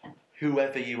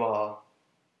 whoever you are,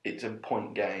 it's a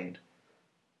point gained.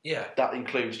 Yeah, that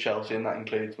includes Chelsea and that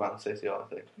includes Man City. I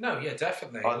think. No, yeah,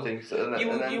 definitely. I think so. You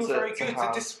were very good. The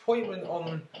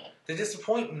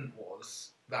disappointment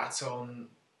was that on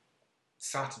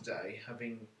Saturday,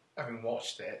 having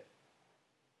watched it,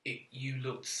 you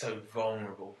looked so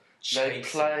vulnerable. They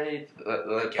played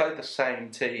the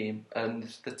same team,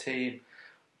 and the team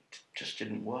just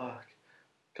didn't work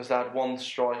because they had one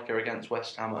striker against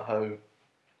West Ham at home.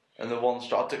 And the one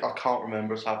shot, I can't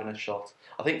remember us having a shot.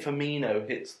 I think Firmino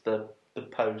hits the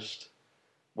post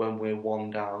when we're 1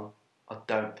 down. I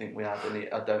don't think we had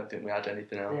any. I don't think we had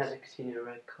anything else. They had a Coutinho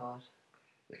red card.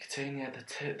 The Coutinho,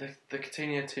 the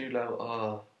Coutinho 2 low.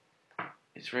 Oh,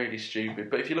 it's really stupid.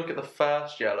 But if you look at the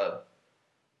first yellow,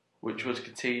 which was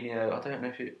Coutinho, I don't know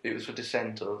if it was for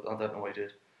dissent or I don't know what he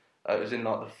did. It was in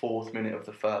like the 4th minute of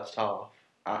the first half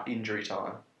at injury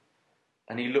time,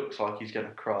 and he looks like he's going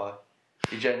to cry.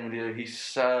 He genuinely, he's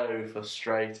so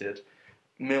frustrated.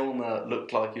 Milner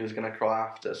looked like he was going to cry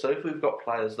after. So if we've got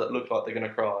players that look like they're going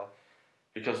to cry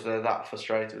because they're that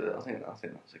frustrated, I think that's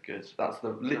a good. That's the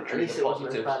At literally least the it wasn't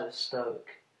positive. as bad as Stoke.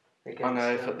 I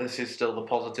know, but this is still the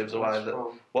positives away. That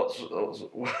Wrong.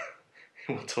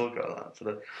 we'll talk about that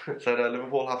today. So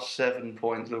Liverpool have 7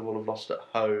 points. Liverpool have lost at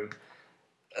home,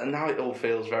 and now it all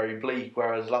feels very bleak.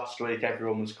 Whereas last week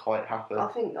everyone was quite happy. I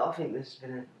think this has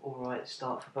been an alright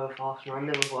start for both Arsenal and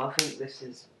Liverpool. I think this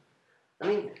is. I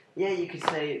mean, yeah, you could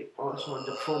say Arsenal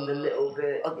underperformed a little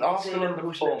bit. You could say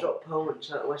Liverpool should have dropped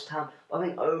points at West Ham. I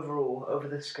think overall, over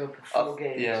the scope of 4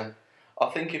 games, yeah. I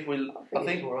think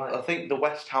I think the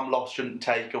West Ham loss shouldn't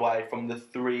take away from the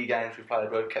 3 games we played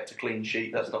where we kept a clean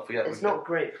sheet. Let's not forget. It's not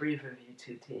great for either of you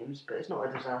two teams, but it's not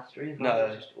a disaster either. No.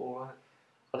 It's just alright.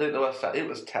 I think the West Ham, it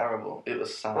was terrible. It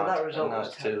was sad. Well, that result and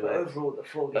was terrible. But overall, the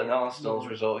 4 games. And Arsenal's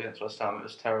result against West Ham, it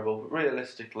was terrible. But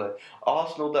realistically,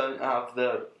 Arsenal don't have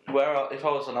the. If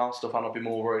I was an Arsenal fan, I'd be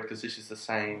more worried because this is the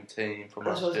same team from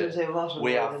That's last what I was year. going to say with Arsenal.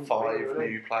 We have 5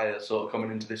 new players sort of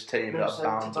coming into this team that are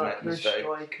bound to make mistakes.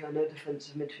 No striker, no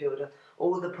defensive midfielder.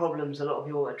 All the problems a lot of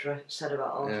people said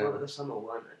about Arsenal over the summer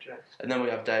weren't addressed. And then we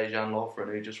have Dejan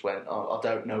Lovren who just went, I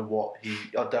don't know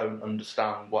I don't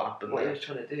understand what happened what there. he was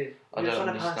trying to do. I He was don't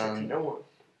trying to pass it to understand. no one.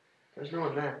 There's no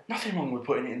one there. Nothing wrong with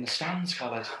putting it in the stands,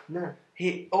 Khaled. No.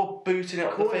 Or booting it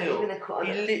up the field.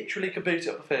 He He literally could boot it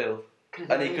up the field.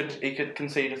 And he could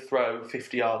concede a throw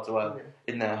 50 yards away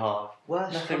in their half.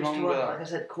 Worst Nothing comes wrong to with worst, that. like I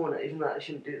said, corner, even though I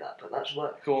shouldn't do that, but that's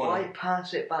what. Corner. Why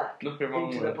pass it back Nothing wrong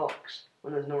into with the it. box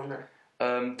when there's no one there?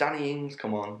 Danny Ings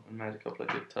come on and made a couple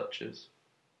of good touches.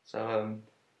 So,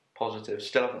 positive.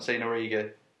 Still haven't seen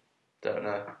Origi. Don't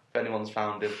know. If anyone's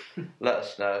found him, let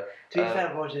us know. To be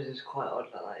fair, Rodgers is quite odd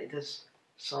like that. He does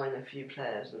sign a few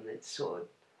players and they sort of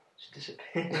just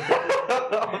disappear.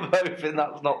 I'm hoping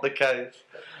that's not the case.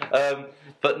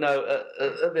 But no,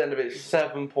 at the end of it,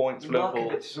 7 points for Liverpool.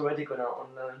 Markovic has already gone out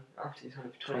on loan after he's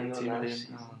had 20 million million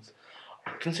season. pounds.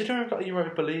 Considering we've got a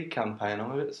Europa League campaign,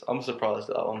 I'm surprised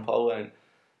at that one, but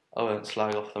I won't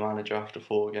slag off the manager after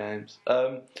 4 games.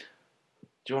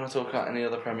 Do you want to talk about any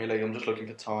other Premier League? I'm just looking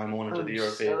for time. I want to do the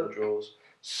European draws.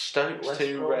 Stokes West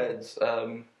 2 Brom. Reds.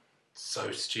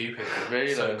 So stupid.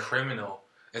 Really? So criminal.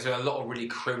 There's been a lot of really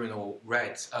criminal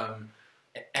Reds.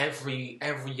 Every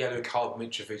yellow card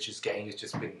Mitrovic is getting has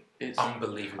just been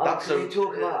unbelievable. Can we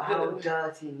talk about how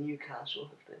dirty Newcastle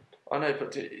have been? I know,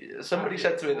 but somebody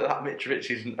said to me that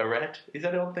Mitrovic isn't a red. Does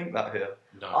anyone think that here?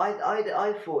 No.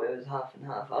 I thought it was half and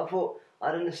half. I thought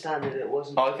I'd understand if it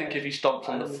wasn't. I think if he stomps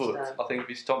on the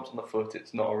foot,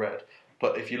 it's not a red.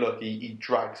 But if you look, he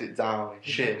drags it down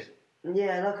his shin.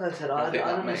 Yeah, like I said, I think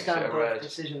that makes it understand a both red.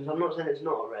 decisions. I'm not saying it's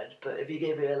not a red, but if he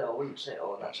gave it a yellow, I wouldn't say,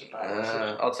 oh, that's a bad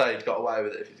decision. I'd say he's got away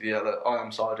with it if it's yellow. I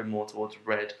am siding more towards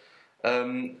red.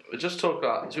 Just talk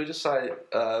about. Should we just say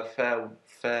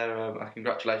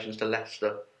congratulations to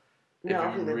Leicester? Yeah,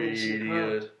 I think they've really been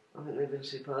superb. good. I think they've been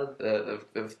superb.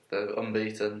 They're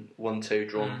unbeaten, 1-2,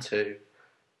 drawn 2.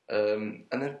 And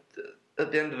at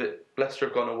the end of it, Leicester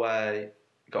have gone away,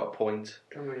 got a point,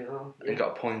 Done really well. and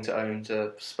got a point at home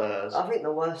to Spurs. I think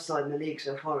the worst side in the league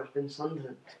so far has been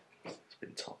Sunderland. It's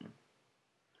been Tottenham.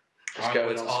 Just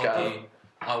going on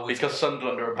scale. Because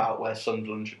Sunderland are about where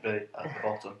Sunderland should be, at the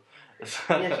bottom. Yes,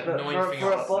 but Annoying thing for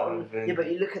a about bottom, Sunderland. yeah,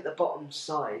 but you look at the bottom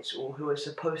sides, or who are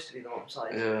supposed to be the bottom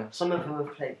sides. Yeah. Some of them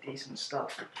have played decent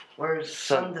stuff, whereas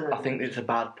Sunderland. I think it's a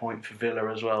bad point for Villa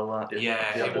as well. That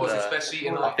Yeah, the it other was, day. especially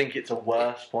in I think it's a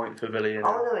worse point for Villa. You know?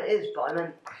 Oh no, it is, but I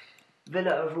meant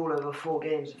Villa overall over 4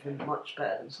 games have been much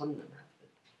better than Sunderland have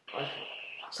been. I think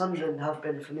Sunderland have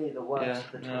been for me the worst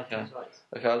of the top okay. sides.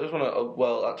 Okay, I just want to.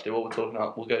 Well, actually, what we're talking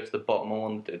about, we'll go to the bottom. I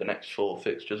want to do the next 4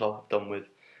 fixtures. I've done with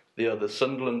the others.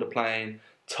 Sunderland are playing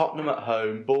Tottenham at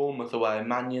home, Bournemouth away,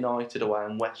 Man United away,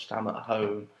 and West Ham at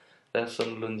home. They're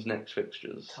Sunderland's next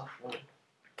fixtures. Tough one.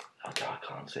 I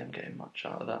can't see them getting much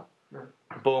out of that. No.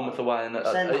 Bournemouth away, and I if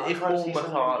can't see Bournemouth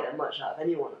Sunderland are, getting much out of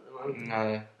anyone at the moment.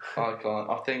 no, I can't.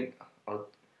 I think.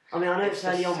 I mean, I know it's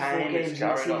the only on 4 same, games it's in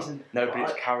the carried on. season. No, but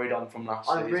it's carried on from last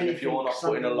I season. really If you're think not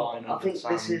putting a Sunderland- line I under think the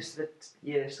sand, this is the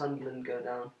year Sunderland go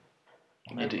down.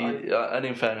 and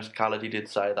in fairness, Khaled, he did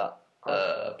say that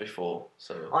before.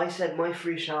 So I said my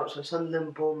 3 shouts were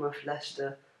Sunderland, Bournemouth,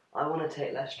 Leicester, I want to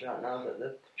take Leicester out now that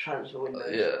the transfer window.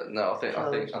 Yeah, no, I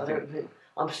think.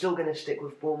 I'm still going to stick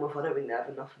with Bournemouth. I don't think they have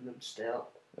enough of them to stay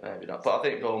up. Maybe not, but I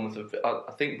think Bournemouth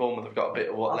have got a bit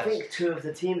of what. I think two of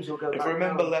the teams will go. If back I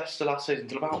remember down. Leicester last season,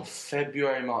 till about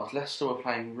February, March, Leicester were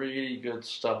playing really good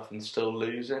stuff and still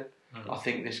losing. I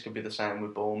think this could be the same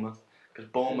with Bournemouth, because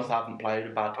Bournemouth haven't played a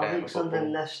bad game. I think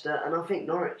Sunderland, Leicester, and I think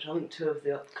Norwich. I think two of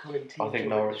the upcoming teams. I think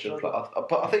Norwich will play.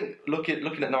 But I think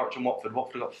looking at Norwich and Watford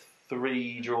got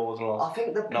 3 draws in the last. I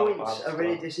think the points are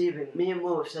really deceiving. Me and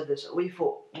Will have said this. We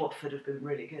thought Watford have been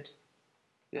really good.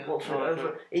 Yeah,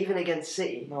 Watford even against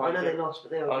City. No, I know they lost,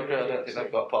 but they were. I agree. I don't think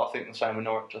they've got. But I think the same with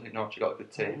Norwich. I think Norwich have got a good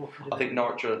team. I think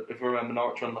Norwich, if we remember,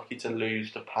 Norwich were unlucky to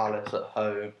lose to Palace at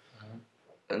home.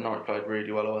 And Norwich played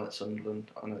really well away at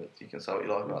Sunderland. I know you can say what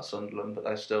you like about Sunderland, but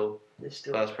they're still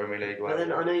first Premier League. But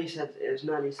then I know you said it was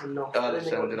nearly sending off. But then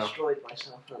they got destroyed by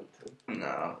Southampton.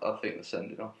 No, I think they're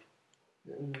sending off.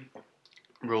 Mm.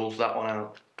 Rules that one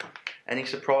out. Any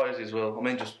surprises, Will? I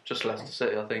mean, just Leicester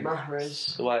City, I think.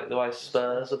 Mahrez. The way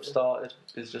Spurs have started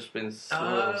has just been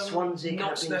Swansea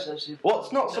not kept being so super.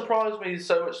 What's not surprised me is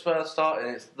so much Spurs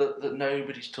starting is that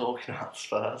nobody's talking about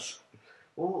Spurs.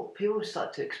 Well, people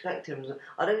start to expect him.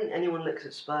 I don't think anyone looks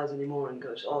at Spurs anymore and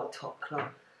goes, "Oh, top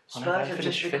club." Spurs have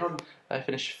just become. They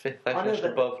finished 5th. They finished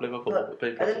above Liverpool. But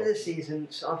at the end of the season,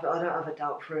 so I don't have a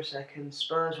doubt for a second.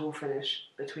 Spurs will finish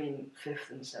between 5th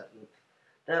and 7th.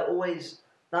 They're always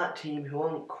that team who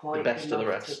aren't quite the best of the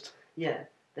rest.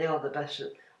 They are the best,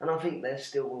 and I think they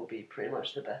still will be pretty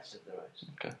much the best of the rest.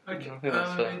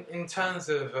 Okay. In terms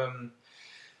of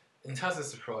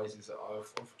surprises that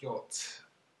I've got,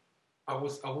 I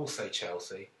will say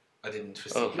Chelsea. I didn't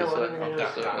foresee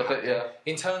that.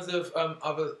 In terms of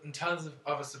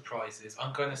other surprises,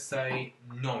 I'm going to say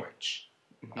Norwich.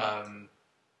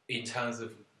 In terms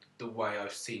of the way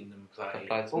I've seen them play.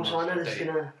 Also, I know this is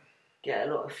going to get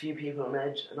a few people on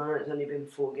edge, and I know it's only been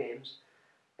 4 games,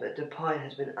 but Depay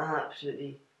has been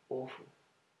absolutely awful.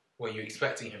 Were you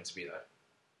expecting him to be though?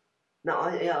 No,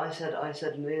 I said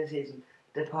in the beginning of the season,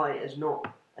 Depay is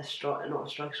not a striker,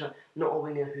 not a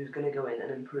winger who's going to go in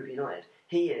and improve United.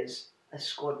 He is a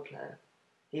squad player.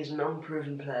 He's an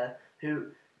unproven player who,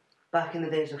 back in the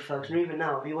days of Ferguson, or even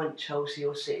now, if he went Chelsea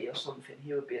or City or something,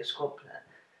 he would be a squad player.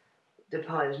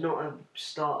 Depay is not a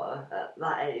starter at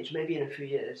that age, maybe in a few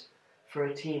years, for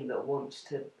a team that wants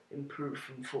to improve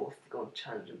from 4th to go and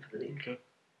challenge them for the league. Okay.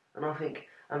 And I think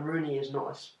Rooney is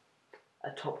not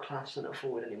a top class centre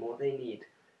forward anymore. They need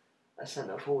a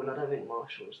centre forward. I don't think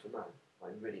Marshall is the man. I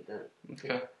really don't.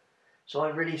 Okay. So I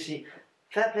really see.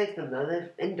 Fair play to them though.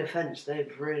 In defence,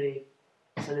 they've really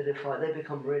solidified. They've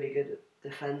become really good at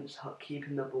defence,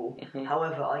 keeping the ball.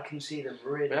 However, I can see them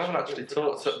really. We haven't actually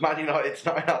talked. So Man United's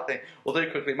not in that thing. We'll do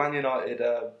it quickly. Man United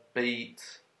beat.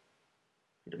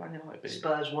 Who did Man United beat?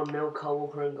 Spurs 1-0. Kyle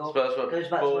Walker and goal. Spurs were goes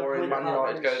back boring. To Man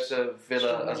United goes to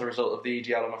Villa as a result of the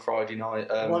EGL on a Friday night.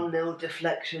 1-0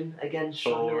 deflection again,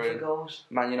 struggling for goals.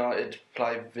 Man United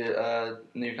play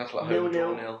Newcastle at home,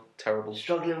 0-0. Terrible.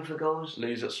 Struggling for goals.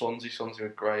 Lose at Swansea. Swansea were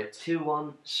great.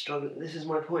 2-1. Struggling. This is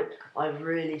my point. I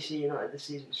really see United this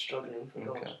season struggling for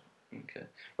goals. Okay.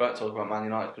 We won't talk about Man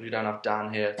United because we don't have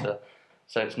Dan here to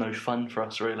say it's no fun for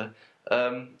us really.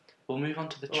 We'll move on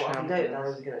to the Champions. I know what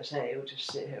Dan's going to say. He'll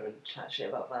just sit here and chat shit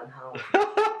about Van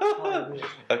Gaal.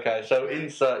 Okay, so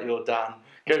insert your Dan.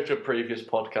 Go to a previous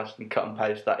podcast and cut and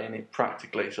paste that in. It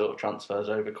practically sort of transfers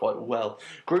over quite well.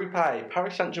 Group A: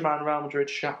 Paris Saint-Germain, Real Madrid,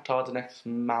 Shakhtar Donetsk,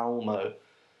 Malmo.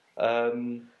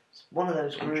 One of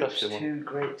those groups, 2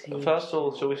 great teams. First of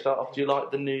all, shall we start off? Do you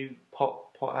like the new pot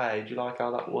A? Do you like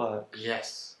how that works?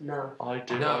 Yes. No. I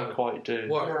do. No. I quite do.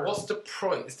 What's the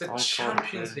point? It's the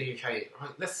Champions League. Okay,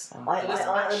 right,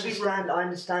 I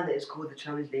understand that it's called the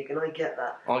Champions League, and I get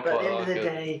that. But at the end of the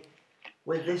day,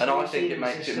 with this and I think it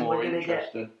makes it more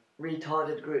interesting.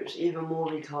 Retarded groups, even more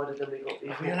retarded than we got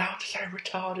before. Are we allowed to say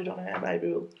retarded on air?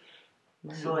 Maybe we'll.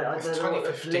 Sorry, I don't it's know.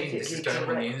 2015. This is going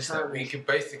on the internet. We could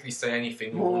basically say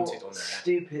anything we wanted on there.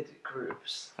 Stupid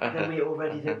groups than we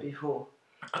already did before.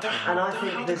 I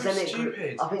think the Zenit group.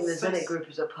 I think the Zenit group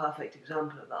is a perfect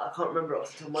example of that. I can't remember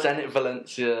off the top of my head. Zenit,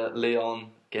 Valencia, Lyon,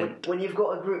 Ghent. When you've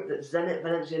got a group that's Zenit,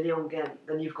 Valencia, Lyon, Ghent,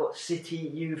 then you've got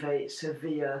City, Juve,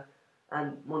 Sevilla,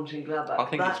 and Mönchengladbach. I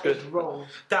think it's good. Is wrong.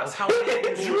 That's how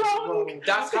it's wrong.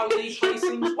 That's how league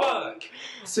placings work.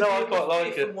 No, I quite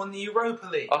like it. Won the Europa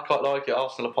League. I quite like it.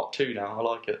 Arsenal are pot 2 now. I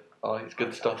like it. It's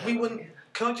good stuff. We wouldn't.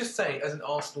 Can I just say, as an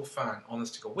Arsenal fan,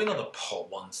 honest to God, we're not a pot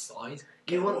 1 side.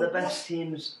 You want the best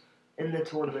teams in the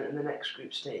tournament in the next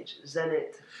group stage,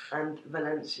 Zenit and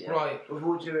Valencia. Right. With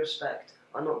all due respect,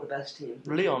 are not the best team.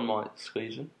 Leon might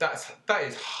squeeze him. That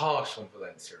is harsh on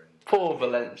Valencia. Poor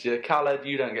Valencia. Khaled,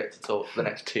 you don't get to talk for the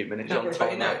next 2 minutes on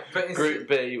time. But Group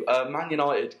B, Man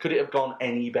United, could it have gone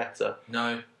any better?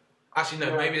 No. Actually,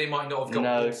 no. Maybe they might not have got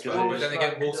Wolfsburg. But then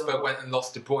again, Wolfsburg went and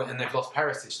lost De Bruyne, and they've lost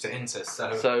Perisic to Inter.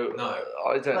 So no.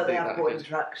 I don't But they think have that brought in could.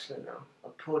 Draxler now,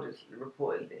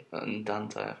 reportedly. And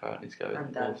Dante apparently is going.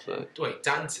 And Dante. Also. Wait,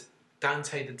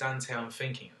 Dante, the Dante I'm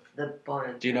thinking of. The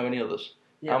Bayern. Do you know any others?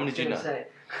 Yeah, How many do you know?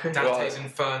 Dante's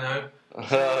Inferno.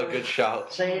 Oh, good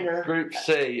shout. So you know. Group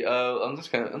C. I'm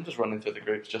just running through the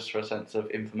groups just for a sense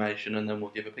of information, and then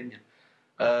we'll give opinion.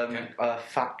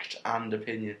 Fact and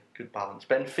opinion, good balance.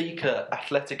 Benfica,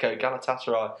 Atletico,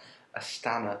 Galatasaray,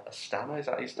 Astana. Astana, is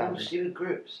that how you stand? Stupid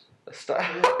groups.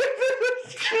 Astana.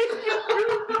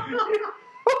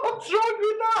 What's wrong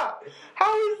with that?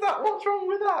 How is that? What's wrong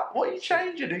with that? What are you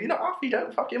changing? Are you not happy?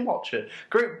 Don't fucking watch it.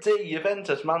 Group D,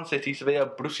 Juventus, Man City, Sevilla,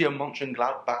 Borussia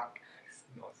Mönchengladbach.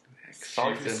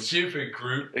 Exciting. Stupid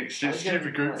group.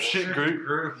 Stupid group. Shit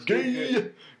group.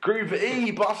 Gay. Group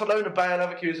E, Barcelona, Bayer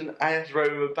Leverkusen, AS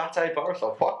Roma, Bate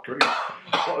Borisov. What group?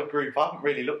 What a group. I haven't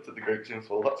really looked at the groups in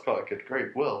full. That's quite a good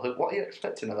group. Will, what are you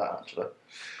expecting of that, actually?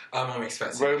 I'm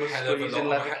expecting Roma squeezing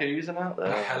Leverkusen out there.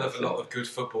 A hell of a lot of good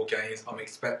football games. I'm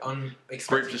expecting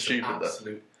Groups are stupid,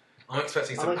 I'm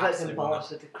expecting some absolute...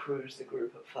 Barca to cruise the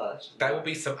group at first. There will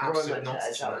be some absolute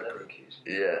nonsense in that group.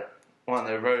 Yeah. Well,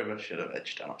 no, Roma should have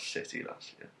edged out City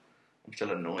last year. I'm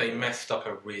still annoyed. They messed up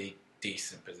a really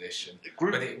decent position.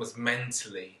 But it was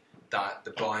mentally that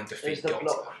the Bayern defeat got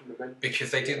to them.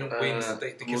 Because they didn't win.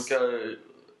 We'll go...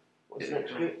 What's the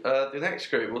next group? The next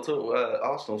group, we'll talk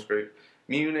Arsenal's group.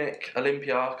 Munich,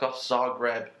 Olympiacos,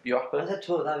 Zagreb. You happy? I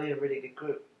thought that'd be a really good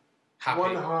group. Happy.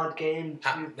 One hard game.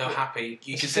 Happy.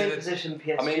 You it's consider the same position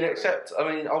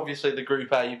PSG. Obviously the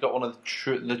Group A, you've got one of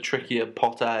the trickier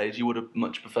pot A's. You would have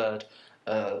much preferred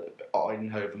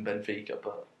Eindhoven, Benfica,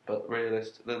 but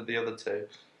realistically, the other two,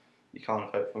 you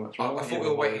can't hope for much more. I thought we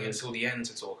were waiting until the end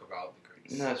to talk about the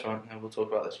groups. No, that's right. No, we'll talk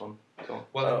about this one. Go on.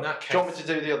 Well, in that case... Do you want me to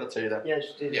do the other two then? Yeah,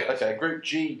 just do that. Yeah. Okay, Group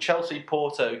G, Chelsea,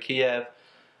 Porto, Kiev,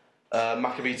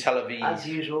 Maccabi Tel Aviv. As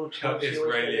usual, Chelsea It's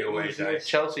really a way day.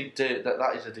 Chelsea do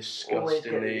that is a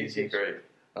disgustingly easy group.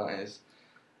 That is.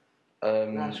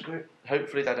 Nice group.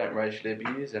 Hopefully they don't racially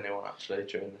abuse anyone actually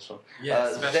during this one. Yeah,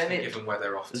 especially given where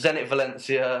they're off. Zenit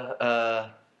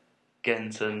Valencia,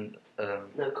 Ghent and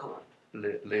no comment.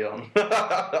 Leon.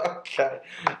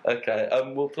 okay.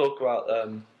 We'll talk about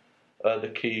the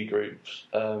key groups.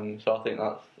 So I think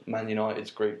that's Man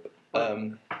United's group.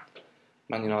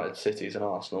 Man United, City's and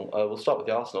Arsenal. We'll start with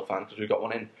the Arsenal fan because we've got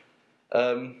one in.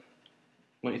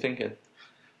 What are you thinking?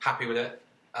 Happy with it.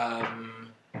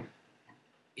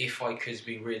 If I could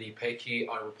be really picky,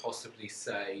 I would possibly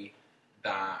say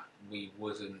that we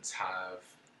wouldn't have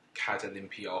had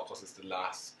Olympiacos as the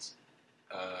last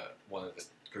one of the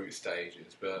group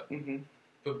stages, but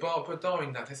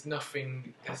barring that, there's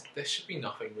nothing. There should be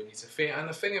nothing really to fear. And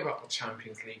the thing about the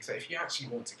Champions League is that if you actually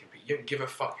want to compete, you don't give a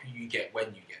fuck who you get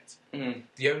when you get.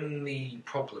 The only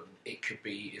problem it could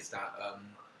be is that,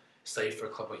 say for a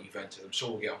club like Juventus, I'm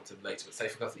sure we'll get onto them later, but say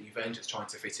for a club like Juventus trying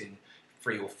to fit in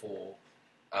 3 or 4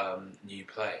 new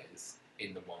players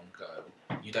in the one go,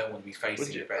 you don't want to be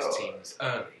facing the best teams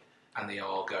early. And they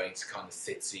are going to kind of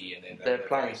City, and then they're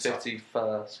playing City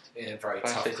first. In a very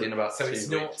playing tough City group. in about so 2 it's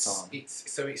weeks' not.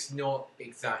 time. It's not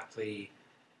exactly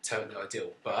totally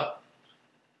ideal. But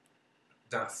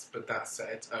that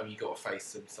said, you got to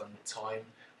face them some time.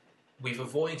 We've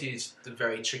avoided the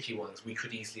very tricky ones. We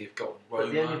could easily have gotten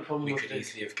Roma. We could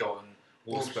easily have gotten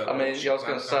Wolfsburg. I mean, I was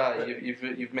going to say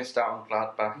you've missed out on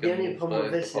Gladbach. The only problem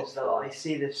with this is that I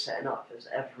see this setting up as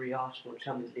every Arsenal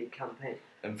Champions League campaign.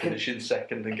 And finishing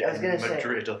second and getting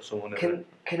Madrid or someone.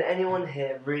 Can anyone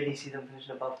here really see them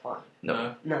finishing above Bayern?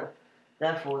 No. No.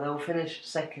 Therefore, they'll finish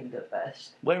second at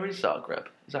best. Where is Zagreb?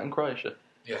 Is that in Croatia?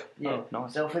 Yeah. Oh,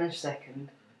 nice. They'll finish second,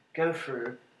 go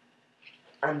through,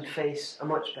 and face a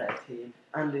much better team,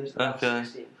 and lose the last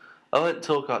 16. I won't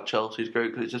talk about Chelsea's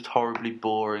group because it's just horribly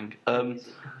boring. But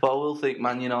I will think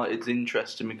Man United's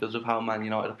interesting because of how Man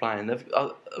United are playing.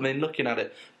 Looking at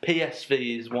it,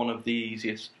 PSV is one of the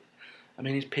easiest.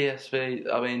 It's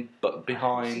PSV. But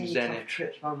behind Zenit.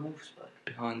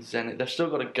 Behind Zenit, they've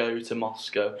still got to go to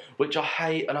Moscow, which I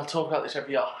hate. And I talk about this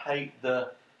every year. I hate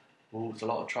it's a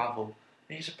lot of travel.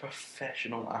 These are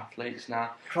professional athletes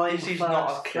now. This is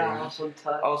not a cruise.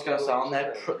 I was going to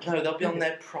say they'll be on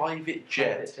their private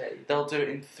jet. They'll do it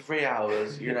in 3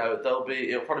 hours.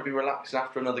 It'll probably be relaxing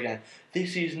after another game.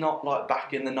 This is not like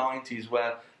back in the 90s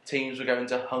where teams were going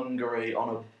to Hungary on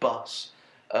a bus.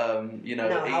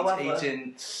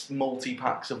 Eating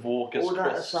multi-packs of Walker's all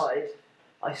that crisps. aside,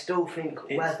 I still think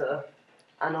weather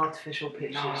and artificial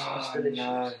pitches are still issues.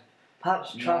 No.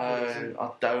 Perhaps travel No, isn't. I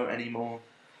don't anymore.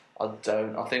 I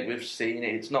don't. I think we've seen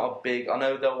it. It's not a big. I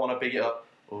know they'll want to big it up.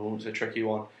 Oh, it's a tricky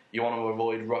one. You want to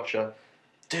avoid Russia.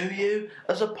 Do you?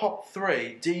 As a pot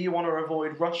 3, do you want to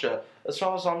avoid Russia? As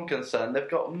far as I'm concerned, they've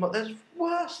got. There's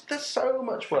worse. There's so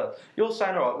much worse. You're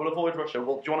saying, all right, we'll avoid Russia.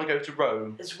 Well, do you want to go to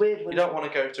Rome? It's weird when You don't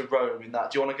want to go to Rome in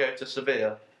that. Do you want to go to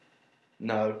Sevilla?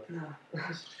 No. No.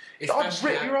 I'd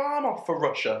rip your arm off for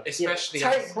Russia. Especially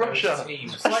Take as Russia. those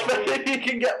teams. Especially if you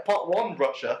can get pot 1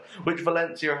 Russia, which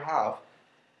Valencia have.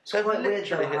 They've quite weird,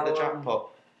 literally though, hit the how, jackpot.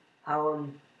 How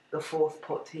the 4th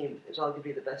pot team is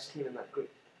arguably the best team in that group.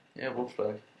 Yeah,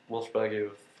 Wolfsburg. Wolfsburg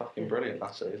were fucking brilliant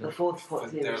last The season. 4th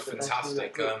pot team They're is the best team in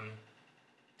that fantastic. group.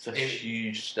 It's a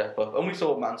huge step up. And we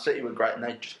saw Man City were great and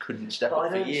they just couldn't step up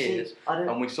for years.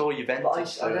 And we saw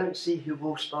Juventus. I don't see who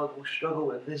Wolfsburg will struggle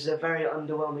with. This is a very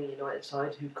underwhelming United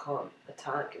side who can't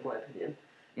attack, in my opinion.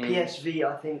 PSV,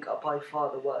 I think, are by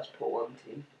far the worst pot 1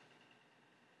 team.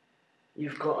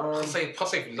 You've got.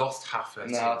 Plus they've lost half their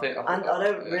team. I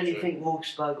don't really think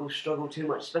Wolfsburg will struggle too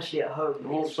much, especially at home.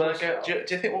 Wolfsburg, do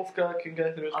you think Wolfsburg can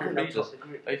go through as I group think that's leaders? top the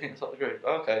group. Oh, you think it's not the group?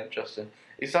 Okay, interesting.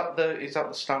 Is that the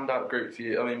standout group for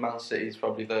you? I mean, Man City's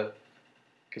probably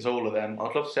because all of them.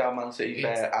 I'd love to see how Man City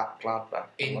fare at Gladbach.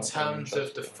 In terms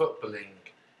of the footballing,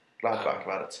 Gladbach have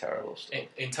had a terrible start.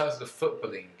 In terms of the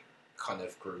footballing kind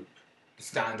of group, the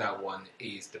standout one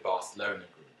is the Barcelona group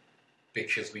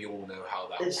because we all know how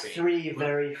that will be. There's 3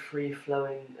 very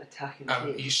free-flowing attacking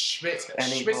teams. Schmidt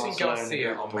and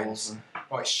Garcia are mentalists.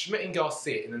 Right, Schmidt and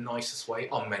Garcia, in the nicest way,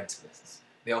 are mentalists.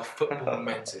 They are football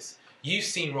mentalists. You've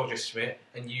seen Roger Schmidt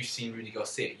and you've seen Rudy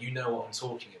Garcia. You know what I'm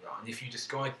talking about. And if you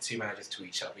describe the 2 managers to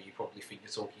each other, you probably think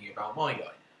you're talking about my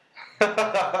guy.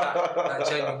 that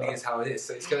genuinely is how it is.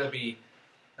 So it's going to be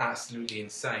absolutely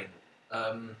insane.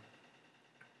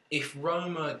 If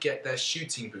Roma get their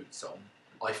shooting boots on,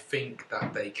 I think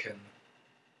that they can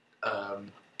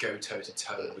go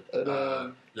toe-to-toe with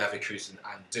Leverkusen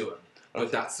and Durham.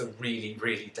 But that's a really,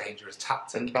 really dangerous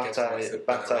tactic. And Bate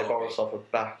Borisov are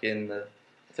back in the...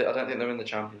 I don't think they were in the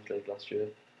Champions League last year.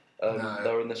 No.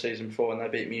 They were in the season before and they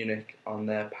beat Munich on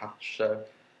their patch, so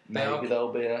maybe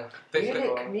they'll be a...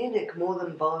 Munich, more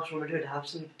than Barca or Madrid, have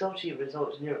some dodgy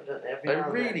results in Europe, don't they? They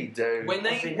really do. When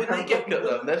they look at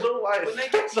them, there's always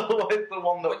the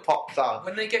one that pops out.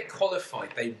 When they get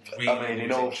qualified, they really... I mean,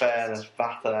 in all fairness,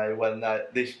 Bate, when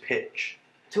this pitch...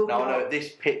 this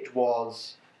pitch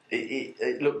was...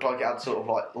 It looked like it had sort of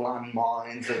like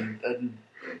landmines and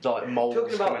like moulds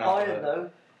Talking about coming out of Bayern, it. though,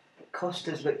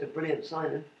 Costa's looked a brilliant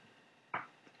signing.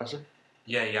 Has he?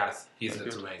 Yeah, he has. He's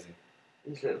looked amazing.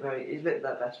 He's looked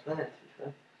their best player, to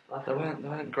be fair. They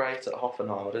weren't great at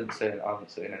Hoffenheim. I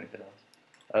haven't seen anything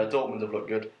else. Dortmund have looked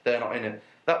good. They're not in it.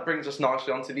 That brings us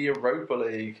nicely onto the Europa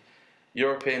League,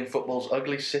 European football's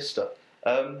ugly sister.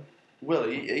 Will, are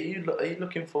you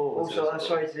looking forward? Also,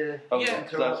 sorry to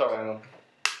interrupt. No, sorry, hang on.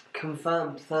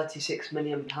 Confirmed £36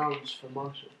 million for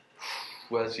Marshall.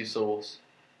 Where's your source?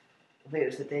 I think it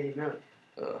was the Daily Mirror.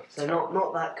 So terrible.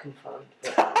 not that confirmed,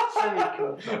 but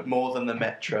semi-confirmed. More than the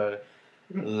Metro,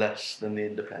 less than the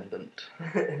Independent.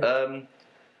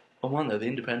 Well, man, though, the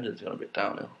Independent's gone a bit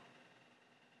downhill.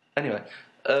 Anyway,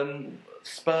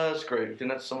 Spurs group. You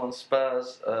know, someone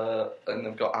Spurs, and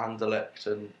they've got Anderlecht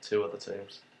and 2 other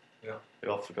teams. Yeah.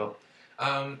 I forgot.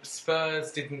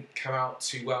 Spurs didn't come out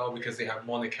too well because they have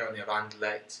Monaco and they have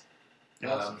Anderlecht.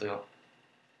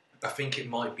 I think it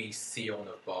might be Sion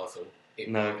of Basel.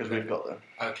 No, because we've got them.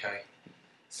 Okay.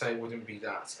 So it wouldn't be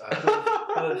that. Who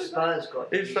have Spurs got?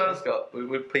 Who's Spurs got?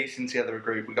 We're piecing together a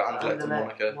group. We've got Anderlecht and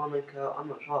Monaco. Monaco, I'm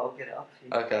not sure, I'll get it up for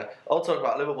you. Okay. I'll talk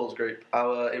about Liverpool's group.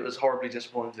 It was horribly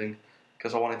disappointing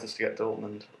because I wanted us to get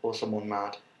Dortmund or someone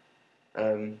mad.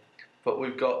 But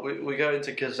we go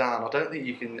into Kazan. I don't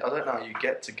know how you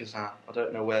get to Kazan. I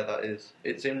don't know where that is.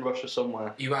 It's in Russia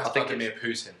somewhere. You asked Vladimir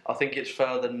Putin. I think it's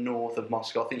further north of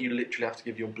Moscow. I think you literally have to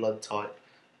give your blood type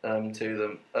to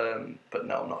them. But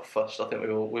no, I'm not fussed. I think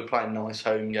we're playing nice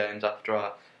home games after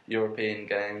our European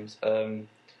games. Then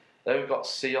we've got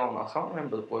Sion. I can't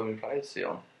remember when we played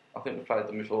Sion. I think we played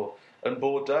them before. And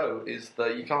Bordeaux is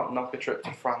you can't knock a trip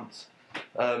to France.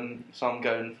 So I'm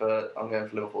going for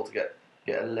Liverpool to get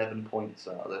 11 points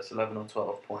out of this, 11 or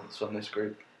 12 points from this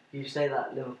group. You say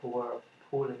that Liverpool were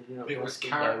appalling. It was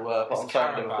But I'm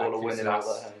saying Liverpool are winning all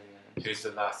their home games. Who's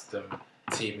the last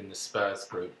team in the Spurs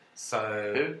group?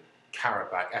 So Who?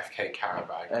 Karabakh, FK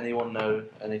Karabakh. Anyone know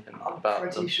anything about them? I'm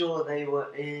pretty sure they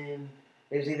were in...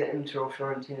 It was either Inter or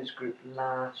Fiorentina's group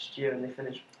last year and they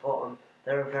finished bottom.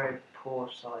 They're a very poor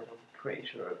side, I'm pretty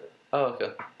sure of it. Oh,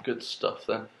 okay. Good stuff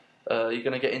then. You're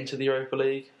going to get into the Europa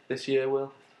League this year,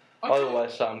 Will? I do-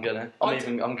 always say I'm gonna. I'm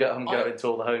going to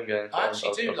all the home games. I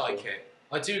actually do like it.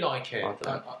 I do like it. I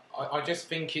don't I just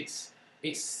think it's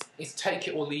take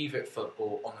it or leave it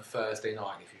football on a Thursday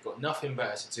night. If you've got nothing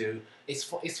better to do, it's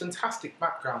fantastic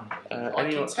background noise. I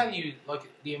can tell you, like,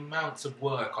 the amounts of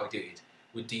work I did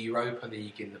with the Europa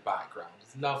League in the background.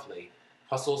 It's lovely.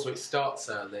 Plus, also it starts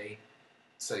early,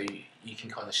 so you can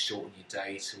kind of shorten your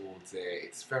day towards it.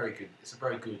 It's very good. It's a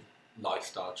very good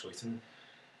lifestyle choice. And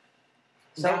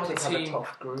now the Celtic have a team.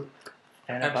 tough group.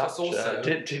 And plus also-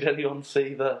 did anyone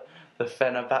see the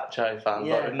Fenerbahce fans?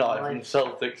 Yeah, like, not right. even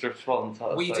Celtic's response. That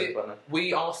was We so did. funny.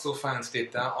 We Arsenal fans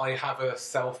did that. I have a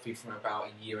selfie from about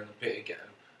a year and a bit ago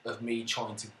of me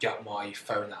trying to get my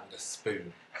phone out with a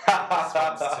spoon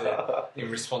in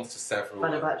response to several.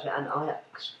 Fenerbahce and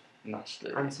Ajax, Nasty.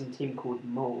 and some team called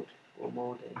Mold or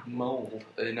Molde Mold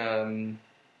in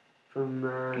from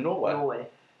Norway.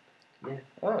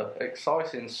 Oh,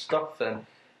 exciting stuff then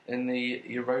in the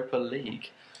Europa League.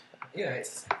 Yeah,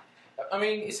 I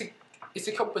mean, it's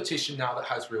a competition now that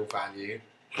has real value,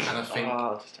 and I think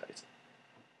I just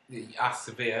hate it. as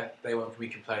Sevilla, they won't be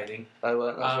complaining. They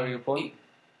weren't. That's a very good point.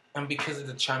 And because of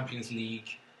the Champions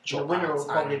League The winner will dropouts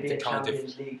probably and be the a kind of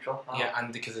Champions League dropout. yeah,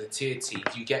 and because of the tier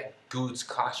teams, you get good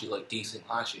clashes, like decent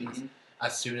clashes, Mhm.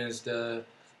 as soon as the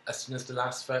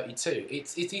last 32.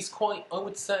 It is quite. I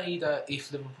would say that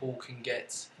if Liverpool can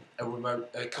get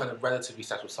a kind of relatively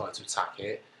settled side to attack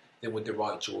it, then with the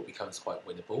right draw, it becomes quite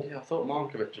winnable. Yeah, I thought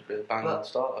Markovic would be a bang on But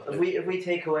starter. If we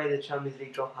take away the Champions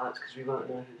League dropouts, because we won't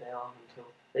know who they are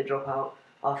until they drop out,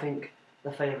 I think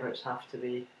the favourites have to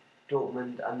be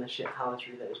Dortmund and the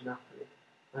shithousery that is Napoli.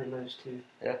 I think those two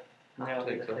Yeah. have Yeah, I to be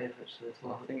think the so. favourites for the I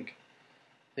tournament.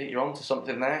 think you're onto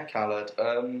something there, Khaled.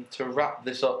 To wrap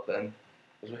this up then,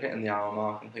 because we're hitting the hour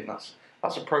mark, and I think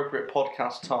that's appropriate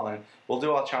podcast time. We'll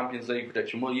do our Champions League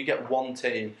prediction. Will you get one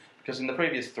team? Because in the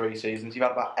previous 3 seasons, you've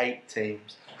had about 8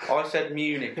 teams. I said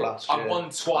Munich last year. I won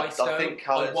twice, I though. think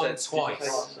Khaled I won said, twice. Did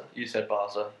you say- You said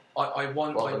Barca. I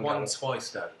won. Well I done, won Gareth. twice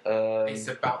though. It's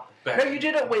about the No, bet. you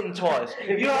didn't win twice.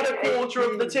 You had a quarter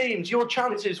of the teams. Your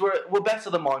chances were better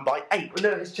than mine by 8.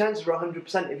 Well, no, his chances were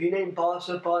 100%. If you name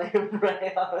Barca, Bayern,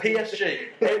 Real... PSG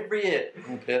every year.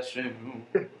 Ooh, PSG.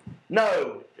 Ooh.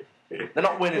 No, they're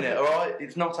not winning it. All right,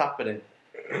 it's not happening.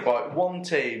 Right, one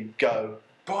team go.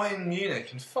 Bayern Munich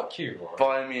and fuck you, Rory.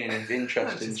 Bayern Munich.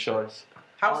 Interesting choice.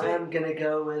 How's I it? am going to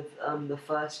go with the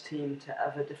first team to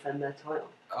ever defend their title.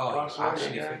 Oh, you Barcelona. actually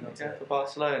I'm think going that's it? for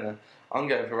Barcelona. I'm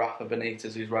going for Rafa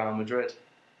Benitez, who's Real Madrid.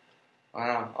 I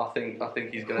am. I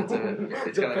think he's going to do it.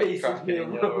 It's The going to be faces cracking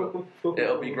in Europe.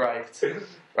 It'll be great.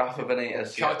 Rafa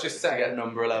Benitez. Can I just say- to get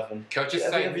number 11? Can I just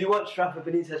Have say? you watched Rafa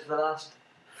Benitez for the last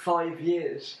 5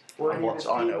 years? Or any of his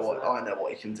I know teams what there? I know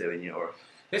what he can do in Europe.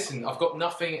 Listen, I've got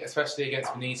nothing, especially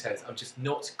against Benitez. I'm just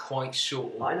not quite sure.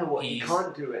 I know what he he's-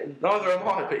 can't do it. Neither am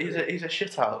I, but he's a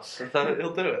shithouse, so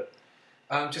he'll do it.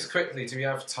 Just quickly, do we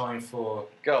have time for?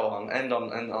 Go on, end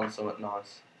on something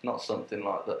nice, not something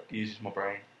like that uses my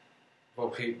brain. Well,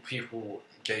 people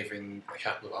gave in a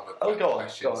couple of other Oh, go on,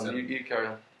 questions. you carry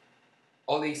on.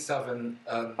 Ollie Southern.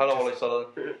 Hello, Ollie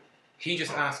Sullivan. He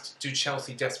just asked, "Do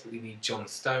Chelsea desperately need John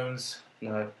Stones?"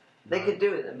 No, They No. could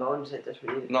do it then, but I wouldn't say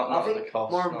desperately. Not I at think the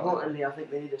cost, more not- importantly, I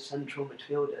think they need a central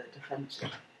midfielder,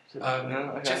 defensive.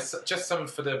 Yeah, okay. Just some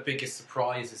for the biggest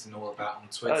surprises and all of that on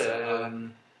Twitter. Oh, yeah.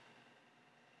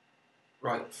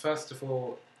 Right, first of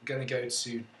all, I'm going to go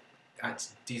to at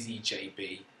Dizzy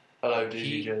JB. Hello,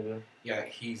 He- DJJ. Yeah,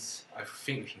 he's. I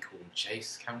think we can call him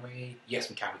Jace. Can we? Yes,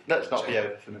 we can. Let's not be Jace.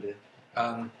 over familiar.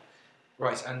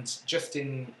 Right, and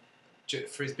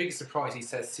for his biggest surprise, he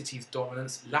says City's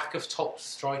dominance, lack of top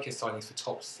striker signings for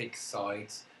top 6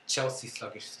 sides, Chelsea's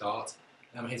sluggish start.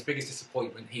 His biggest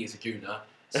disappointment, he is a gooner,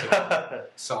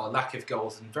 so our lack of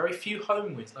goals and very few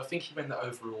home wins. And I think he meant that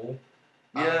overall.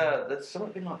 Yeah, there's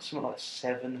something like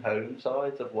 7 home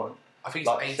sides have won. I think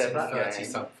Like it's 18 7 30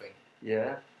 games. something.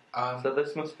 Yeah, so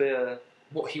this must be a.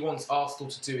 What he wants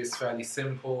Arsenal to do is fairly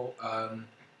simple.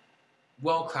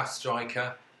 World class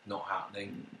striker, not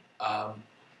happening.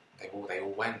 They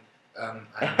all went.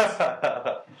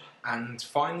 And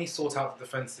finally sort out the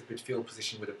defensive midfield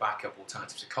position with a backup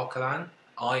alternative to Coquelin.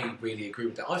 I really agree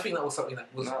with that. I think that was something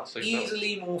that was That's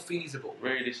easily more feasible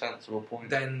really sensible point.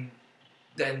 than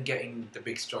getting the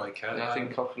big striker. And I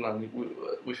think Coquelin,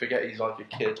 we forget he's like a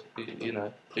kid, you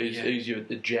know, who's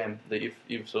the gem that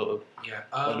you've sort of yeah.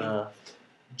 unearthed.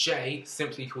 Jay,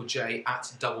 simply called Jay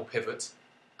at double pivot.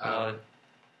 Right.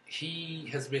 He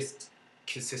has missed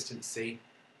consistency.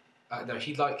 No,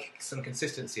 he'd like some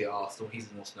consistency at Arsenal. He's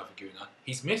an North Laguna.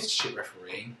 He's missed shit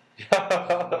refereeing.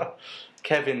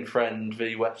 Kevin Friend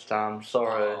v West Ham.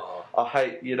 Sorry. Oh. I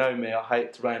hate, you know me, I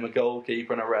hate to blame a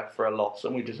goalkeeper and a ref for a loss,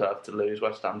 and we deserve to lose.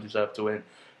 West Ham deserve to win.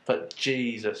 But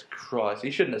Jesus Christ, he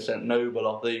shouldn't have sent Noble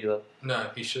off either. No,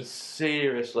 he should.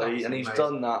 Seriously, and he's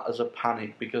done that as a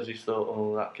panic because he's thought,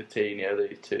 oh, that Coutinho,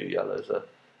 these 2 yellows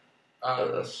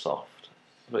are soft.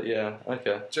 But yeah,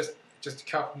 okay. Just a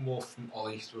couple more from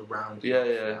Ollie to around.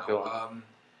 Yeah, go on.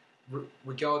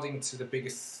 Regarding to the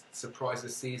biggest surprise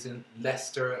this season,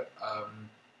 Leicester,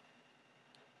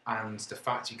 and the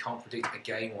fact you can't predict a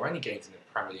game or any games in the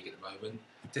Premier League at the moment.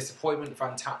 Disappointment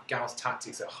Van Gaal's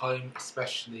tactics at home,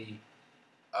 especially,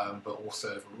 but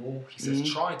also overall. He says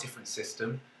try a different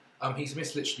system. He's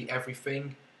missed literally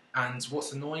everything, and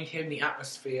what's annoying him, the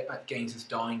atmosphere at games is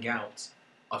dying out.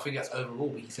 I think that's overall,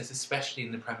 but he says especially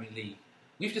in the Premier League.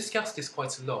 We've discussed this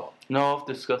quite a lot. No, I've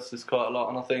discussed this quite a lot,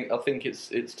 and I think it's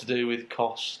to do with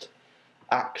cost,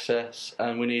 access,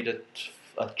 and we need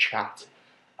a chat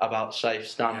about safe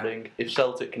standing. Yeah. If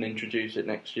Celtic can introduce it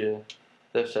next year,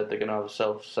 they've said they're going to have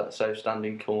a safe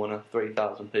standing corner,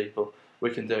 3,000 people. We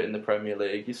can do it in the Premier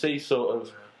League. You see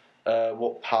sort of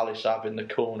what Palace have in the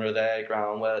corner of their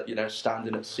ground, where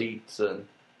standing at seats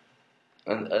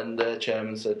and their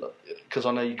chairman said, because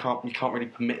I know you can't really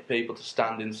permit people to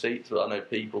stand in seats, but I know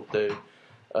people do.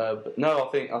 But no,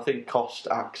 I think cost,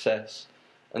 access,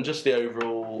 and just the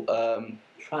overall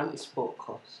transport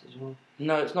costs as well.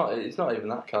 No, it's not. It's not even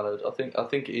that coloured. I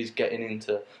think it is getting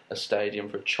into a stadium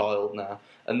for a child now,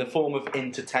 and the form of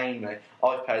entertain me.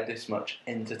 I've paid this much.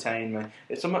 Entertain me.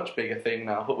 It's a much bigger thing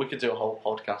now, but we could do a whole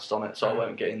podcast on it, so I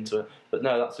won't get into it. But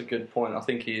no, that's a good point. I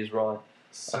think he is right.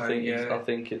 So, I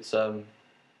think it's.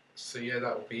 So yeah,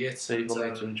 that will be it. People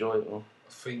need to enjoy it more.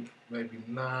 I think maybe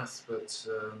last but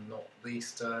not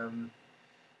least,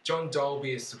 John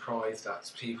Dalby is surprised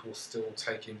that people still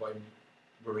taking by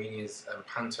Mourinho's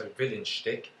panto villain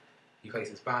shtick. He plays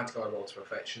his bad guy role to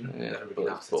perfection. Yeah, never but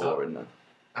really it's boring now.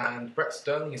 And Brett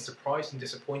Sterling is surprised and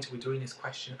disappointed we're doing this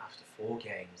question after 4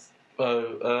 games.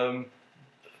 Oh,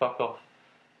 fuck off.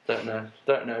 Don't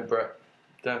know, Brett.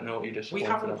 Don't know what you just. We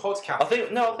haven't podcast. I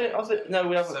think no, we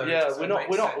haven't. So, yeah, so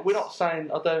we're not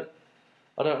saying.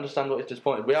 I don't understand what is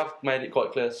disappointed. We have made it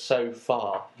quite clear so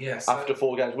far. Yes. After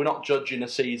 4 games, we're not judging a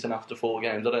season after 4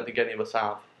 games. I don't think any of us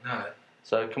have. No.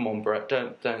 So come on, Brett.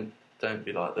 Don't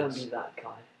be like this. Don't be that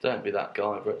guy. Don't be that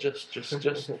guy, Brett. Just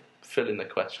fill in the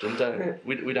question.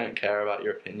 We don't care about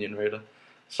your opinion, really.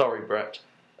 Sorry, Brett.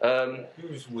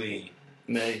 Who's we?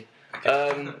 Me.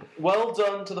 Well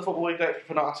done to the Football Week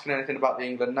for not asking anything about the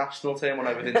England national team. I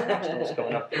know with internationals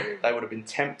coming up, they would have been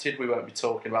tempted. We won't be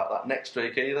talking about that next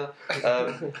week either.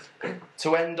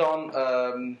 To end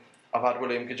on, I've had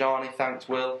William Gajani. Thanks,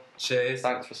 Will. Cheers.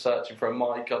 Thanks for searching for a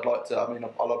mic.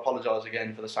 I'll apologise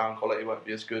again for the sound quality. It won't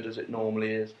be as good as it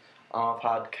normally is. I've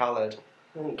had Khaled.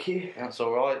 Thank you. That's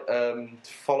all right.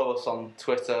 Follow us on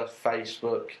Twitter,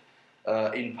 Facebook.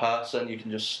 In person, you can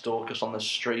just stalk us on the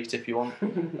street if you want.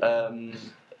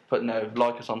 But no,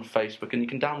 like us on Facebook, and you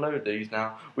can download these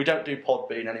now. We don't do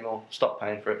Podbean anymore. Stop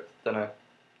paying for it. Don't know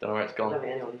where it's gone. I don't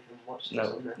think anyone even watched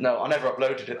this. No, I never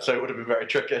uploaded it, so it would have been very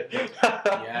tricky.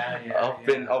 Yeah. I've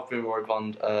been very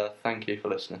fond. Thank you for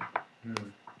listening.